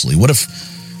closely? What if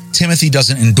Timothy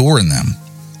doesn't endure in them?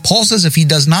 Paul says if he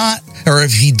does not, or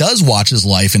if he does watch his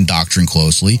life and doctrine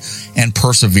closely and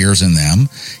perseveres in them,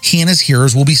 he and his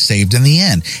hearers will be saved in the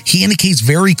end. He indicates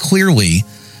very clearly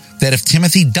that if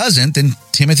Timothy doesn't, then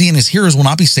Timothy and his hearers will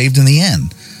not be saved in the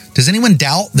end. Does anyone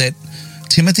doubt that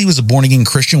Timothy was a born-again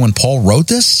Christian when Paul wrote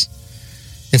this?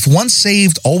 If once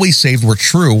saved, always saved were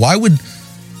true, why would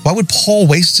Paul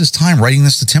waste his time writing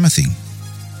this to Timothy?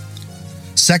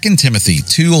 2 Timothy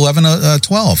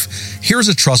 2:11-12. Here's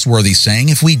a trustworthy saying,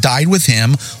 if we died with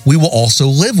him, we will also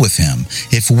live with him.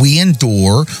 If we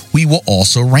endure, we will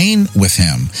also reign with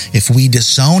him. If we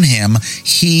disown him,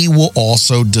 he will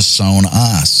also disown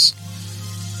us.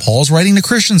 Paul's writing to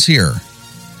Christians here.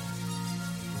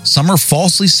 Some are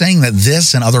falsely saying that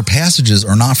this and other passages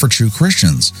are not for true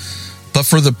Christians, but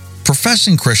for the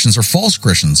professing Christians or false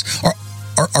Christians.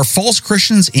 Are false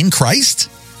Christians in Christ?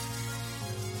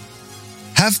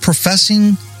 Have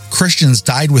professing Christians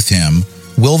died with him?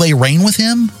 Will they reign with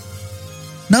him?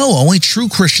 No, only true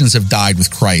Christians have died with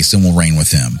Christ and will reign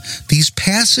with him. These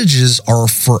passages are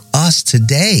for us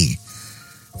today.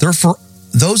 They're for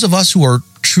those of us who are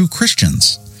true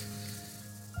Christians.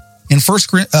 In 1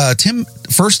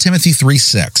 Timothy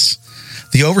 3:6,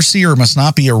 the overseer must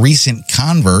not be a recent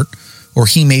convert, or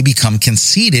he may become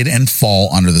conceited and fall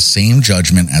under the same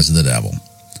judgment as the devil.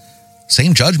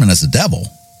 Same judgment as the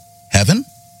devil. Heaven?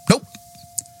 Nope.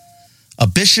 A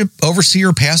bishop,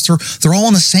 overseer, pastor, they're all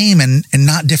in the same and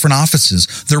not different offices.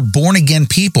 They're born-again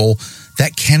people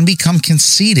that can become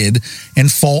conceited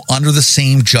and fall under the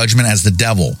same judgment as the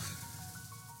devil.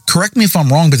 Correct me if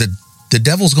I'm wrong, but the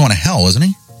devil's going to hell, isn't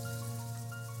he?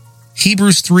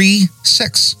 Hebrews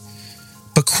 3:6.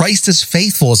 But Christ is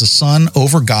faithful as a son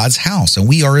over God's house, and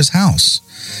we are his house,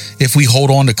 if we hold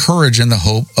on to courage in the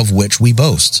hope of which we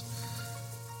boast.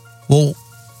 Well,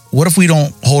 what if we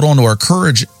don't hold on to our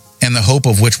courage and the hope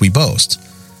of which we boast?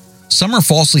 Some are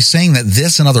falsely saying that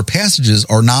this and other passages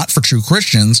are not for true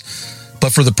Christians,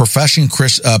 but for the professing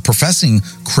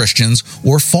Christians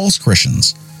or false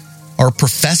Christians. Are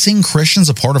professing Christians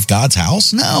a part of God's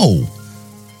house? No.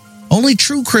 Only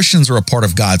true Christians are a part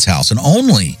of God's house, and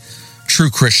only true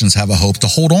Christians have a hope to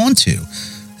hold on to.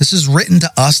 This is written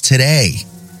to us today.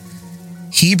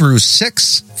 Hebrews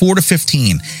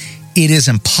 6:4-15. It is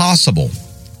impossible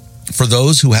for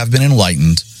those who have been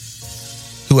enlightened,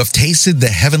 who have tasted the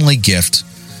heavenly gift,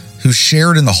 who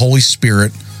shared in the Holy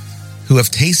Spirit, who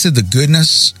have tasted the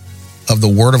goodness of the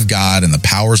Word of God and the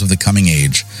powers of the coming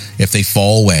age, if they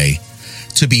fall away,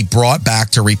 to be brought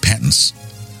back to repentance.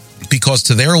 because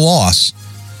to their loss,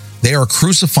 they are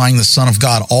crucifying the Son of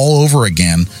God all over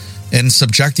again and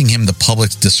subjecting him to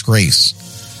public disgrace.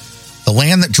 The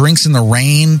land that drinks in the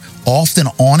rain, often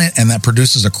on it, and that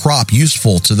produces a crop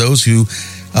useful to those who,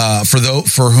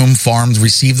 for whom farms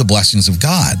receive the blessings of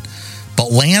God.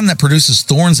 But land that produces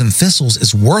thorns and thistles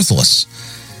is worthless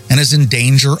and is in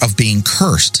danger of being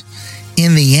cursed.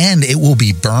 In the end, it will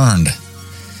be burned.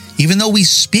 Even though we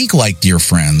speak like dear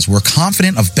friends, we're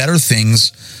confident of better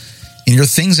things in your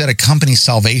things that accompany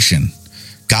salvation.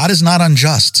 God is not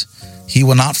unjust. He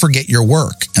will not forget your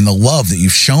work and the love that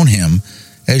you've shown him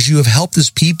as you have helped his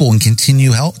people and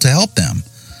continue to help them.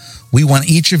 We want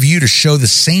each of you to show the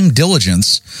same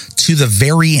diligence to the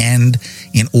very end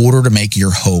in order to make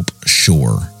your hope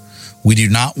sure. We do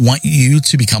not want you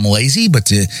to become lazy, but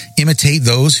to imitate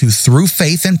those who through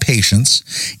faith and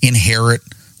patience inherit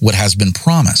what has been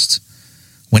promised.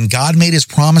 When God made his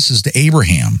promises to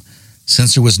Abraham,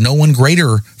 since there was no one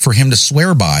greater for him to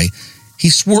swear by, he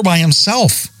swore by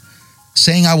himself,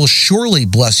 saying, I will surely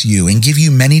bless you and give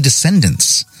you many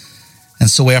descendants. And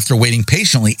so after waiting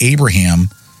patiently, Abraham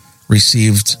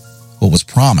received what was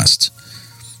promised.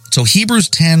 So Hebrews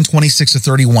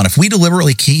 10:26-31, if we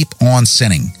deliberately keep on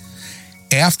sinning,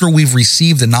 after we've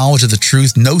received the knowledge of the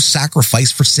truth, no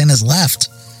sacrifice for sin is left,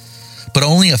 but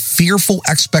only a fearful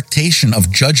expectation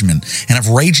of judgment and of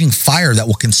raging fire that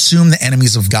will consume the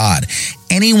enemies of God.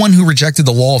 Anyone who rejected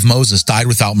the law of Moses died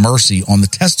without mercy on the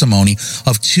testimony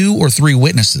of 2 or 3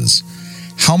 witnesses.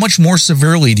 How much more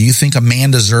severely do you think a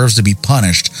man deserves to be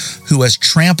punished who has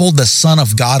trampled the Son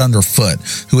of God underfoot,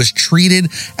 who has treated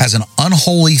as an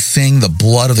unholy thing the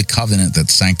blood of the covenant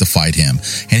that sanctified him,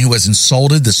 and who has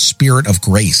insulted the Spirit of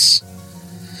grace?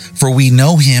 For we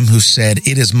know him who said,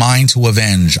 it is mine to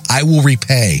avenge, I will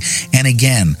repay. And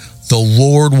again, the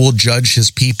Lord will judge his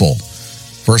people.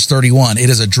 Verse 31, it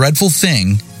is a dreadful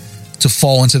thing to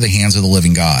fall into the hands of the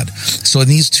living God. So in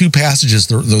these 2 passages,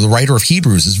 the writer of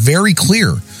Hebrews is very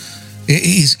clear.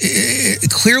 He's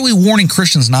clearly warning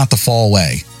Christians not to fall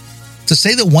away. To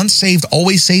say that once saved,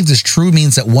 always saved is true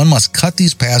means that one must cut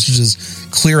these passages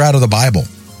clear out of the Bible.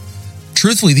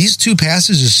 Truthfully, these 2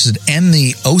 passages should end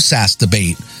the OSAS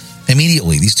debate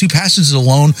immediately. These 2 passages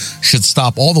alone should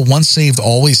stop all the once saved,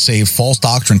 always saved false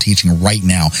doctrine teaching right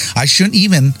now. I shouldn't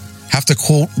even have to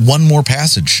quote one more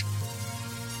passage.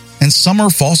 And some are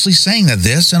falsely saying that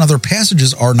this and other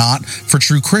passages are not for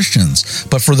true Christians,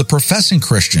 but for the professing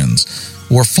Christians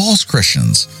or false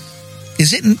Christians.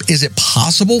 Is it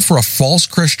possible for a false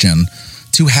Christian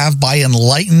to have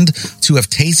to have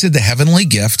tasted the heavenly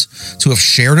gift, to have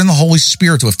shared in the Holy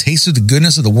Spirit, to have tasted the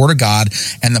goodness of the Word of God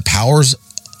and the powers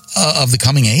of the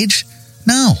coming age?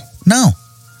 No.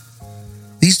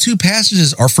 These 2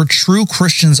 passages are for true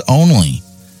Christians only.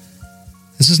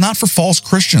 This is not for false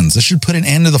Christians. This should put an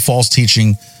end to the false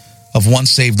teaching of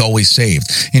once saved, always saved.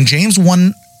 In James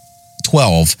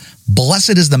 1:12,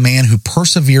 blessed is the man who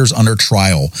perseveres under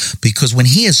trial, because when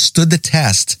he has stood the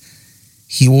test,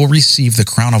 he will receive the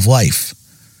crown of life.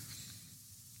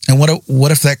 And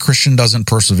what if that Christian doesn't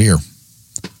persevere?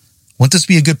 Wouldn't this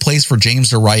be a good place for James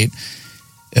to write,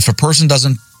 if a person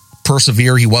doesn't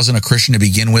persevere, he wasn't a Christian to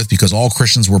begin with, because all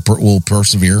Christians will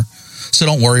persevere. So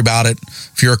don't worry about it.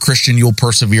 If you're a Christian, you'll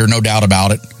persevere, no doubt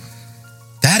about it.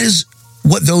 That is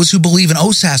what those who believe in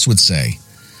OSAS would say.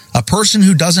 A person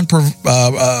who doesn't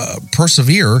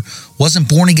persevere wasn't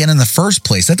born again in the first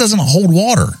place. That doesn't hold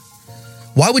water.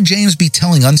 Why would James be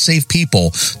telling unsaved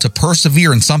people to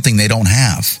persevere in something they don't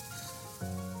have?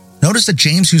 Notice that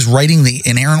James, who's writing the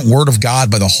inerrant word of God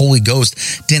by the Holy Ghost,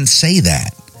 didn't say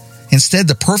that. Instead,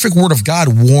 the perfect word of God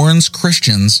warns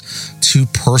Christians to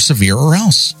persevere or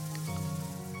else.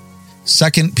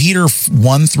 2 Peter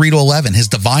 1:3-11, his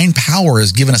divine power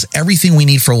has given us everything we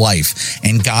need for life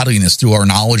and godliness through our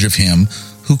knowledge of him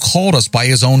who called us by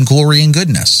his own glory and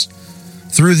goodness.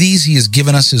 Through these, he has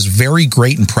given us his very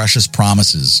great and precious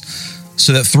promises,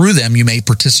 so that through them you may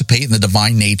participate in the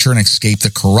divine nature and escape the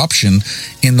corruption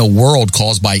in the world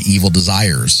caused by evil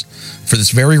desires. For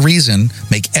this very reason,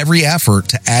 make every effort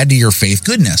to add to your faith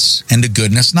goodness, and to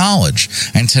goodness knowledge,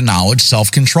 and to knowledge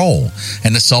self-control,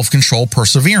 and to self-control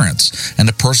perseverance, and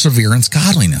to perseverance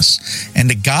godliness, and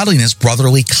to godliness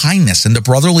brotherly kindness, and to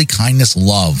brotherly kindness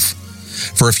love.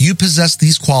 For if you possess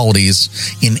these qualities,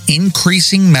 in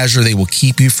increasing measure they will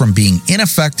keep you from being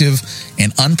ineffective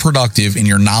and unproductive in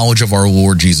your knowledge of our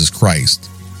Lord Jesus Christ.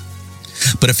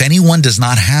 But if anyone does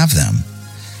not have them,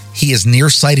 he is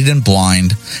nearsighted and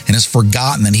blind, and has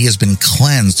forgotten that he has been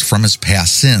cleansed from his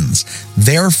past sins.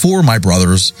 Therefore, my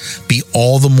brothers, be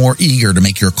all the more eager to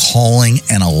make your calling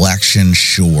and election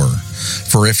sure.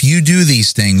 For if you do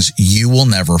these things, you will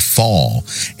never fall,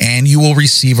 and you will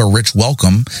receive a rich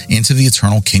welcome into the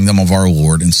eternal kingdom of our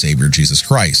Lord and Savior Jesus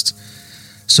Christ.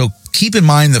 So keep in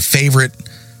mind the favorite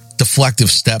deflective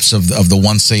steps of the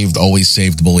once saved, always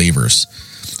saved believers.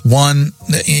 One,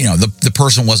 the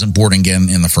person wasn't born again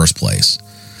in the first place.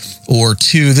 Or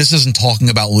two, this isn't talking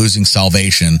about losing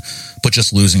salvation, but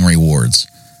just losing rewards.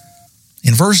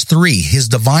 In verse 3, his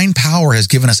divine power has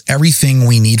given us everything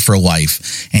we need for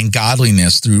life and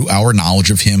godliness through our knowledge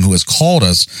of him who has called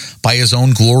us by his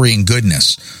own glory and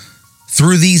goodness.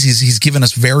 Through these, he's given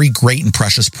us very great and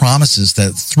precious promises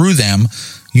that through them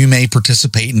you may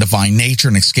participate in divine nature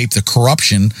and escape the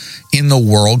corruption in the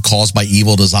world caused by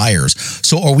evil desires.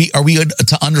 So are we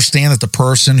to understand that the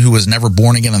person who was never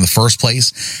born again in the first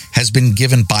place has been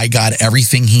given by God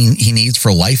everything he needs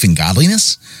for life and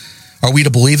godliness? Are we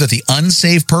to believe that the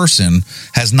unsaved person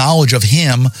has knowledge of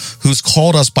him who's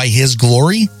called us by his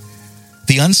glory?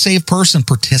 The unsaved person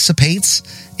participates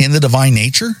in the divine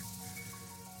nature?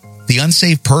 The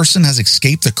unsaved person has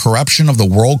escaped the corruption of the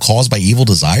world caused by evil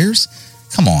desires?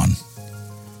 Come on.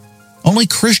 Only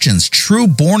Christians, true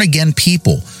born-again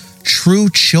people, true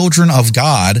children of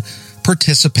God,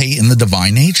 participate in the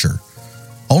divine nature.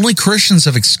 Only Christians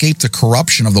have escaped the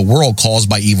corruption of the world caused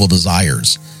by evil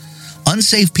desires.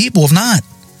 Unsaved people have not.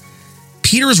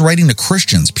 Peter is writing to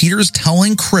Christians. Peter is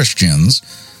telling Christians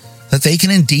that they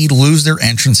can indeed lose their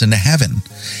entrance into heaven.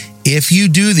 If you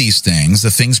do these things,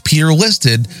 the things Peter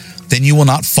listed, then you will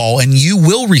not fall and you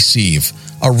will receive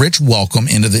a rich welcome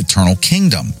into the eternal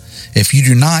kingdom. If you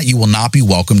do not, you will not be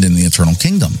welcomed in the eternal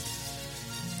kingdom.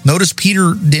 Notice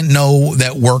Peter didn't know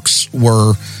that works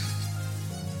were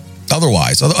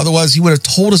otherwise. Otherwise, he would have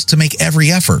told us to make every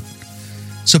effort.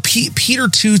 So Peter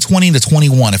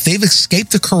 2:20-21, if they've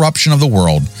escaped the corruption of the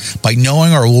world by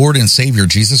knowing our Lord and Savior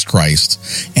Jesus Christ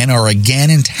and are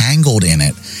again entangled in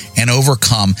it and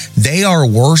overcome, they are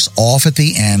worse off at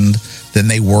the end than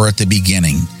they were at the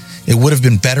beginning. It would have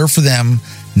been better for them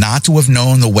not to have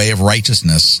known the way of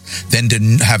righteousness than to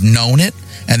have known it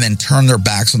and then turn their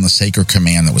backs on the sacred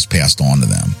command that was passed on to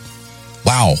them.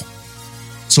 Wow.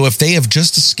 So if they have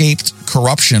just escaped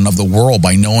corruption of the world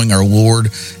by knowing our Lord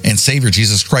and Savior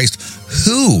Jesus Christ,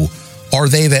 who are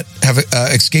they that have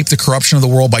escaped the corruption of the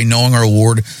world by knowing our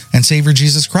Lord and Savior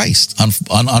Jesus Christ?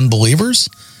 Unbelievers?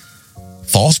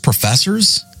 False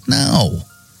professors? No.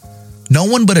 No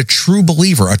one but a true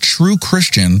believer, a true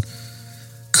Christian,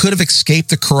 could have escaped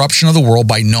the corruption of the world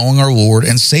by knowing our Lord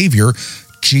and Savior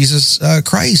Jesus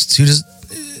Christ.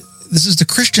 This is the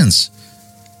Christians.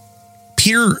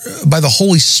 Peter, by the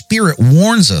Holy Spirit,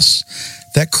 warns us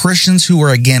that Christians who are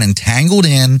again entangled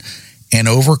in and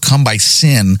overcome by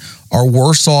sin are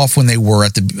worse off when they were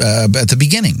at the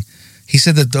beginning. He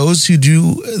said that those who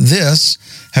do this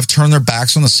have turned their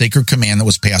backs on the sacred command that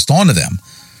was passed on to them.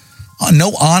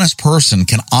 No honest person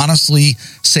can honestly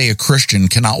say a Christian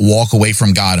cannot walk away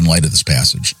from God in light of this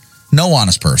passage. No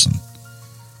honest person.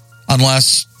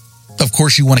 Unless, of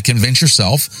course, you want to convince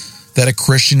yourself that a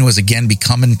Christian who has again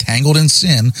become entangled in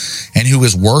sin and who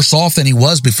is worse off than he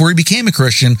was before he became a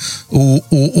Christian,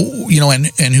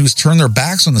 and who's turned their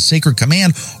backs on the sacred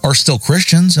command are still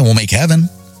Christians and will make heaven.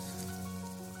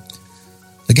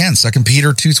 Again, 2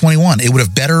 Peter 2:21, it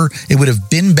would have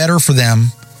been better for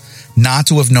them not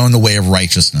to have known the way of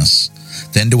righteousness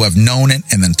than to have known it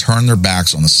and then turn their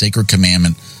backs on the sacred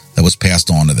commandment that was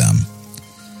passed on to them.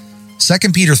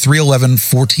 2 Peter 3:11,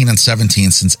 14, and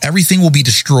 17, since everything will be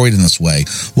destroyed in this way,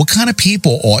 what kind of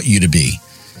people ought you to be?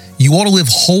 You ought to live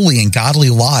holy and godly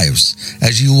lives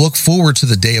as you look forward to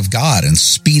the day of God and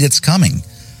speed its coming.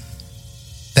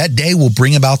 That day will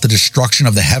bring about the destruction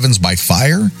of the heavens by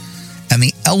fire, and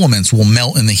the elements will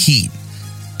melt in the heat.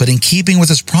 But in keeping with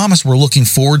his promise, we're looking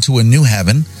forward to a new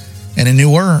heaven and a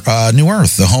new earth,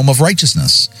 the home of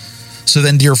righteousness. So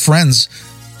then, dear friends,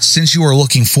 since you are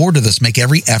looking forward to this, make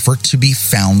every effort to be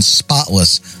found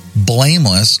spotless,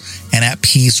 blameless, and at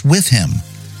peace with him.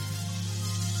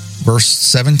 Verse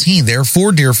 17,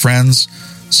 therefore, dear friends,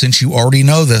 since you already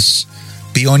know this,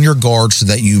 be on your guard so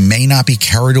that you may not be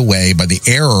carried away by the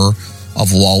error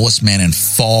of lawless men and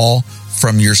fall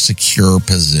from your secure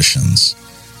positions.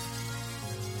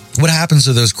 What happens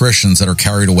to those Christians that are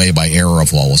carried away by error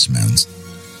of lawless men?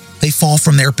 They fall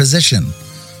from their position.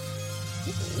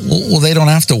 Well, they don't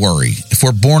have to worry. If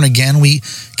we're born again, we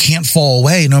can't fall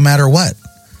away no matter what.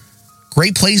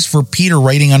 Great place for Peter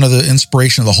writing under the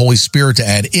inspiration of the Holy Spirit to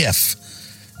add, if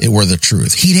it were the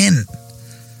truth. He didn't.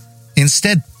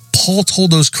 Instead, Paul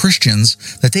told those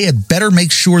Christians that they had better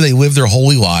make sure they live their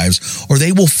holy lives or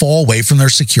they will fall away from their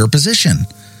secure position.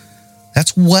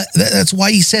 That's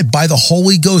why he said, by the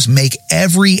Holy Ghost, make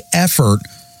every effort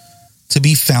to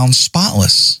be found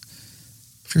spotless.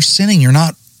 If you're sinning, you're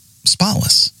not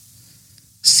spotless.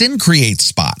 Sin creates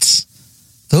spots.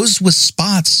 Those with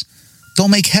spots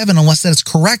don't make heaven unless that is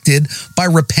corrected by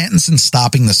repentance and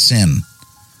stopping the sin.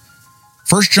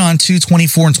 1 John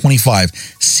 2:24 and 25.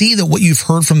 See that what you've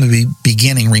heard from the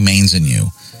beginning remains in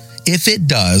you. If it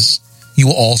does, you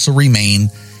will also remain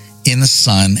in the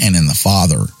Son and in the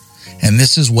Father. And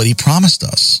this is what he promised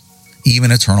us,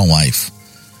 even eternal life.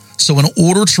 So in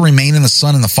order to remain in the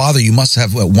Son and the Father, you must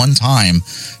have at one time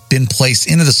been placed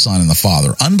into the Son and the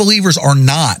Father. Unbelievers are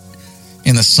not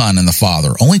in the Son and the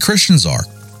Father. Only Christians are.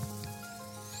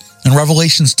 In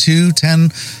Revelations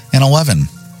 2:10 and 11,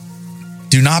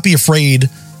 do not be afraid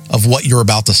of what you're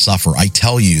about to suffer. I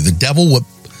tell you, the devil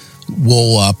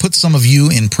will put some of you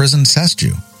in prison to test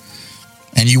you,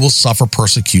 and you will suffer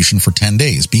persecution for 10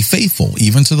 days. Be faithful,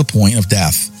 even to the point of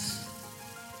death,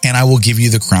 and I will give you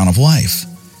the crown of life.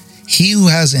 He who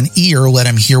has an ear, let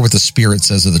him hear what the Spirit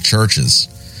says to the churches.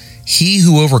 He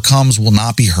who overcomes will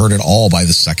not be hurt at all by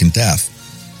the second death.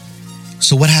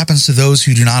 So what happens to those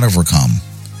who do not overcome?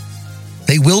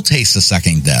 They will taste the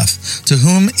second death. To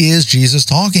whom is Jesus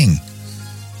talking?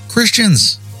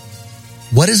 Christians.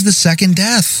 What is the second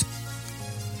death?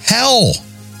 Hell.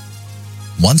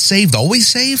 Once saved, always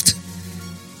saved?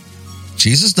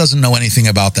 Jesus doesn't know anything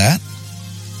about that.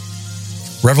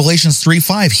 Revelations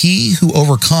 3:5, he who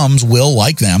overcomes will,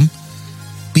 like them,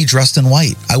 be dressed in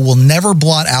white. I will never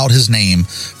blot out his name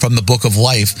from the book of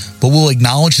life, but will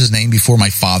acknowledge his name before my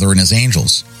Father and his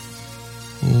angels.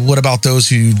 What about those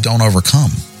who don't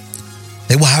overcome?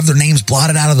 They will have their names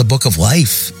blotted out of the book of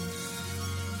life.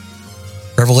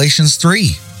 Revelations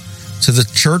 3, to the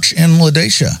church in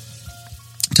Laodicea.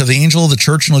 To the angel of the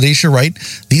church in Laodicea, write,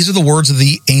 these are the words of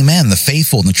the Amen, the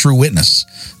faithful and the true witness,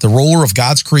 the ruler of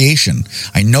God's creation.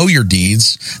 I know your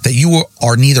deeds, that you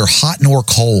are neither hot nor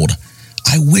cold.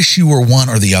 I wish you were one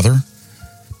or the other.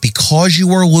 Because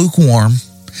you are lukewarm,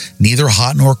 neither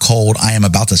hot nor cold, I am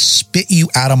about to spit you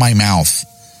out of my mouth.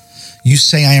 You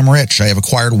say, I am rich, I have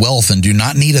acquired wealth and do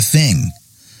not need a thing.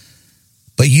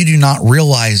 But you do not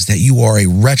realize that you are a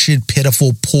wretched,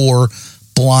 pitiful, poor,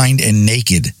 blind, and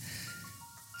naked.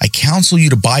 I counsel you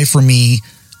to buy for me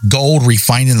gold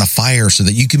refined in the fire so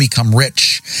that you can become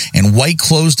rich, and white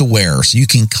clothes to wear so you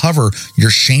can cover your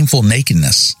shameful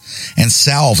nakedness, and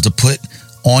salve to put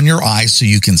on your eyes so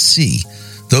you can see.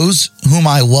 Those whom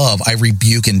I love, I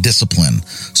rebuke and discipline.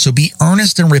 So be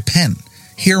earnest and repent.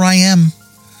 Here I am.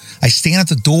 I stand at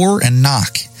the door and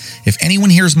knock. If anyone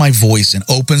hears my voice and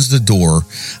opens the door,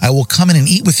 I will come in and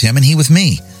eat with him and he with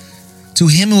me. To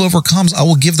him who overcomes, I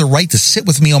will give the right to sit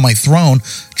with me on my throne,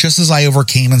 just as I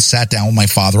overcame and sat down with my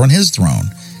Father on his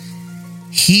throne.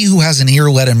 He who has an ear,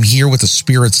 let him hear what the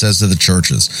Spirit says to the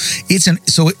churches.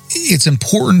 It's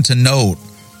important to note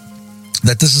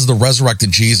that this is the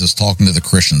resurrected Jesus talking to the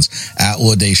Christians at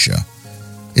Laodicea.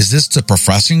 Is this to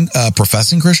professing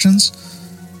Christians?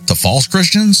 To false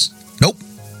Christians? Nope.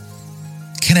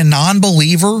 Can a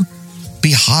non-believer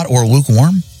be hot or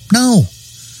lukewarm? No.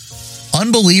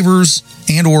 Unbelievers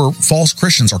and or false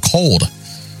Christians are cold.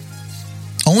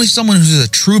 Only someone who's a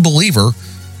true believer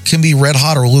can be red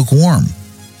hot or lukewarm.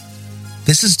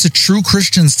 This is to true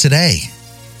Christians today.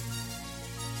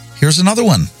 Here's another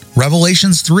one.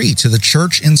 Revelations 3, to the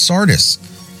church in Sardis.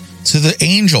 To the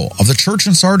angel of the church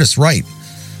in Sardis, write,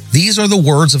 these are the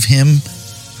words of him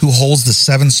who holds the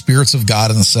 7 spirits of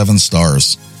God and the 7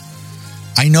 stars.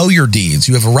 I know your deeds.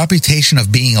 You have a reputation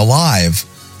of being alive,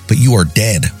 but you are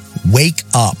dead. Wake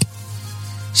up.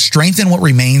 Strengthen what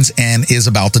remains and is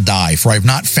about to die, for I have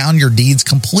not found your deeds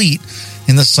complete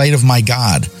in the sight of my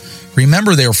God.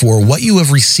 Remember, therefore, what you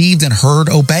have received and heard,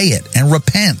 obey it, and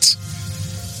repent.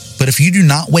 But if you do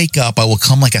not wake up, I will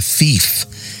come like a thief,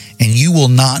 and you will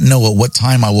not know at what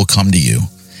time I will come to you.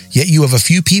 Yet you have a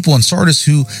few people in Sardis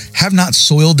who have not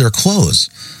soiled their clothes.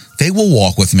 They will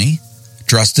walk with me,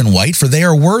 dressed in white, for they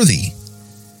are worthy.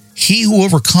 He who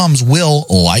overcomes will,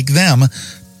 like them,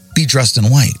 be dressed in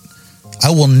white. I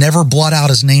will never blot out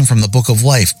his name from the book of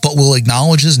life, but will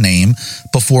acknowledge his name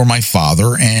before my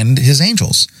Father and his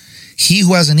angels. He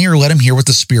who has an ear, let him hear what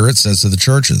the Spirit says to the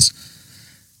churches.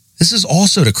 This is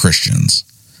also to Christians.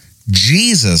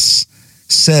 Jesus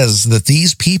says that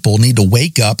these people need to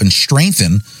wake up and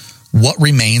strengthen what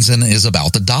remains and is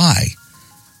about to die.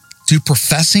 Do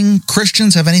professing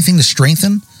Christians have anything to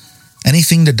strengthen?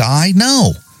 Anything to die?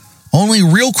 No. Only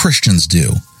real Christians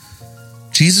do.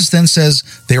 Jesus then says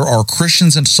there are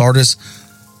Christians in Sardis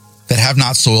that have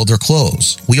not soiled their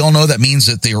clothes. We all know that means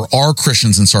that there are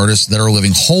Christians in Sardis that are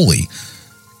living holy.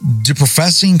 Do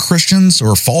professing Christians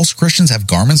or false Christians have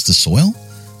garments to soil?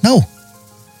 No.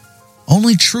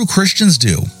 Only true Christians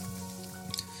do.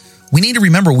 We need to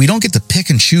remember we don't get to pick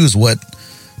and choose what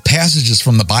passages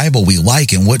from the Bible we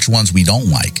like and which ones we don't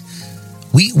like.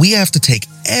 We have to take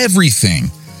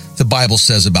everything the Bible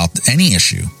says about any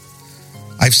issue.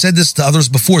 I've said this to others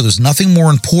before. There's nothing more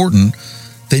important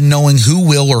than knowing who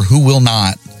will or who will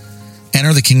not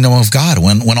enter the kingdom of God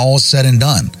when all is said and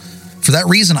done. For that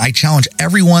reason, I challenge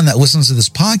everyone that listens to this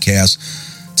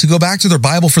podcast to go back to their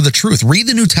Bible for the truth. Read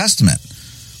the New Testament.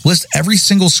 List every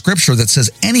single scripture that says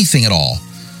anything at all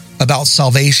about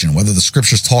salvation, whether the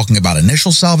scripture's talking about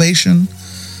initial salvation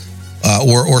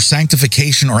or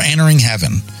sanctification or entering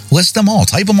heaven. List them all.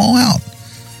 Type them all out.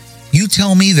 You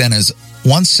tell me then, is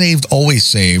once saved, always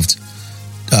saved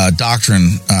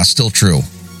doctrine still true?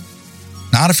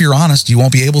 Not if you're honest. You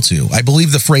won't be able to. I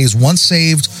believe the phrase once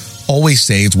saved, always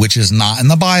saved, which is not in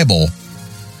the Bible,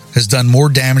 has done more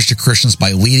damage to Christians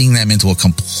by leading them into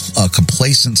a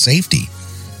complacent safety.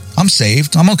 I'm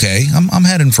saved. I'm okay. I'm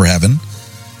heading for heaven.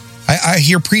 I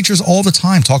hear preachers all the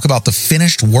time talk about the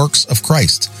finished works of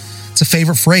Christ. It's a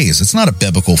favorite phrase. It's not a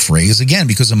biblical phrase, again,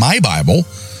 because in my Bible,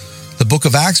 the book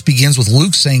of Acts begins with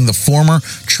Luke saying the former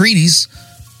treatise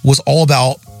was all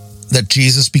about that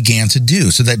Jesus began to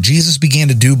do. So that Jesus began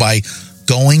to do by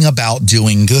going about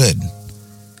doing good.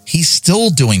 He's still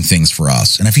doing things for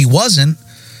us. And if he wasn't,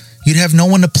 you'd have no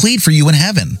one to plead for you in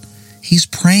heaven. He's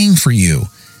praying for you.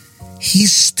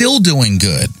 He's still doing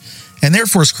good. And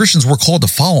therefore, as Christians, we're called to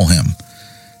follow him.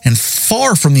 And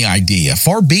far from the idea,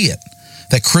 far be it,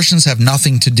 that Christians have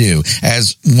nothing to do,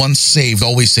 as once saved,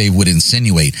 always saved would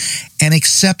insinuate, and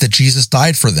accept that Jesus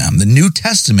died for them. The New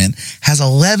Testament has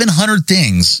 1,100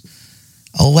 things.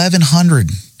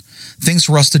 1,100 things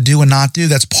for us to do and not do.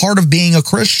 That's part of being a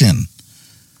Christian.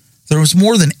 There was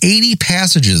more than 80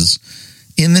 passages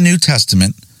in the New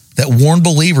Testament that warn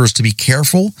believers to be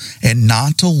careful and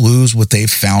not to lose what they've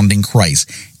found in Christ.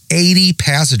 80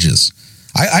 passages.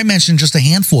 I mentioned just a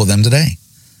handful of them today.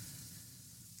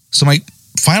 So my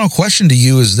final question to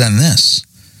you is then this.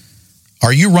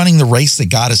 Are you running the race that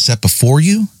God has set before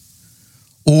you?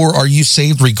 Or are you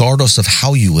saved regardless of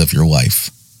how you live your life?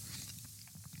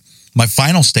 My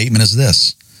final statement is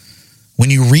this. When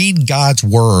you read God's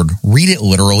word, read it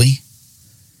literally.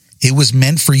 It was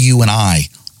meant for you and I.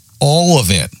 All of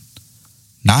it.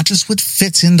 Not just what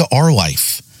fits into our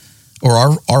life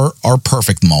or our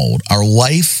perfect mold. Our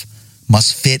life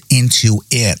must fit into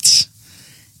it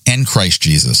and Christ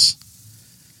Jesus.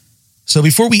 So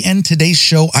before we end today's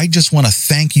show, I just want to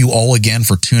thank you all again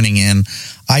for tuning in.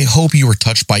 I hope you were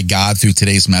touched by God through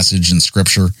today's message in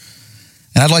Scripture.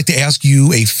 And I'd like to ask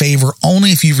you a favor,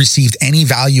 only if you've received any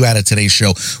value out of today's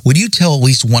show. Would you tell at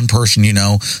least one person you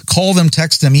know? Call them,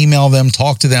 text them, email them,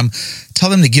 talk to them. Tell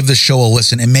them to give this show a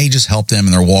listen. It may just help them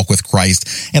in their walk with Christ.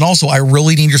 And also, I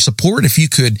really need your support. If you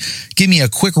could give me a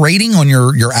quick rating on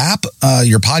your app,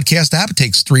 your podcast app. It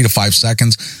takes 3 to 5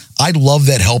 seconds. I'd love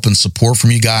that help and support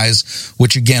from you guys,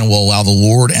 which again will allow the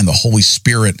Lord and the Holy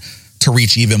Spirit to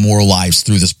reach even more lives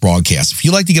through this broadcast. If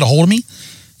you'd like to get a hold of me,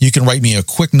 you can write me a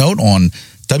quick note on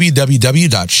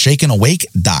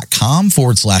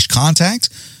www.shakenawake.com/contact,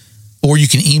 or you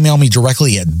can email me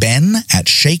directly at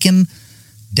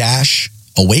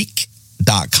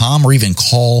ben@shaken-awake.com, or even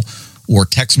call or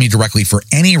text me directly for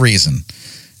any reason.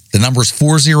 The number is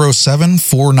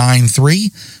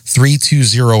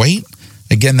 407-493-3208.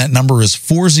 Again, that number is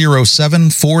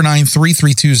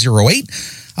 407-493-3208.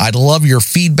 I'd love your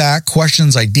feedback,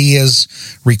 questions, ideas,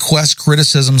 requests,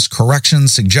 criticisms,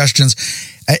 corrections, suggestions.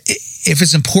 If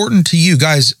it's important to you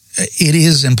guys, it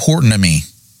is important to me.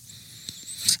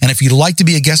 And if you'd like to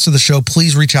be a guest of the show,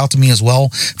 please reach out to me as well.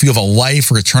 If you have a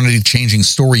life or eternity-changing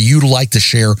story you'd like to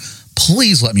share,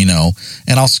 please let me know,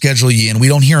 and I'll schedule you in. We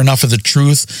don't hear enough of the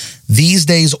truth these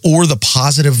days or the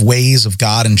positive ways of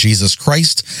God and Jesus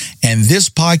Christ. And this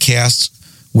podcast,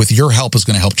 with your help, is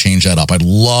going to help change that up. I'd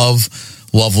love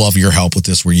your help with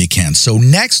this where you can. So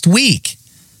next week,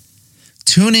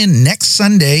 tune in next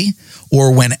Sunday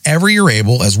or whenever you're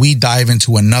able as we dive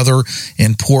into another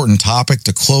important topic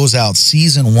to close out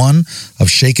season 1 of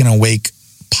Shaken Awake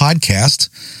podcast.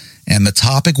 And the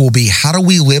topic will be, how do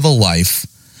we live a life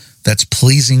that's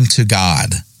pleasing to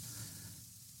God?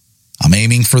 I'm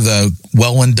aiming for the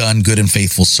well and done, good and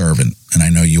faithful servant, and I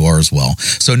know you are as well.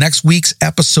 So next week's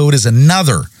episode is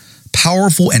another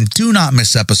powerful and do not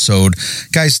miss episode.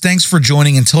 Guys, thanks for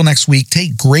joining. Until next week,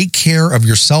 take great care of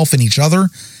yourself and each other,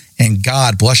 and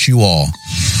God bless you all.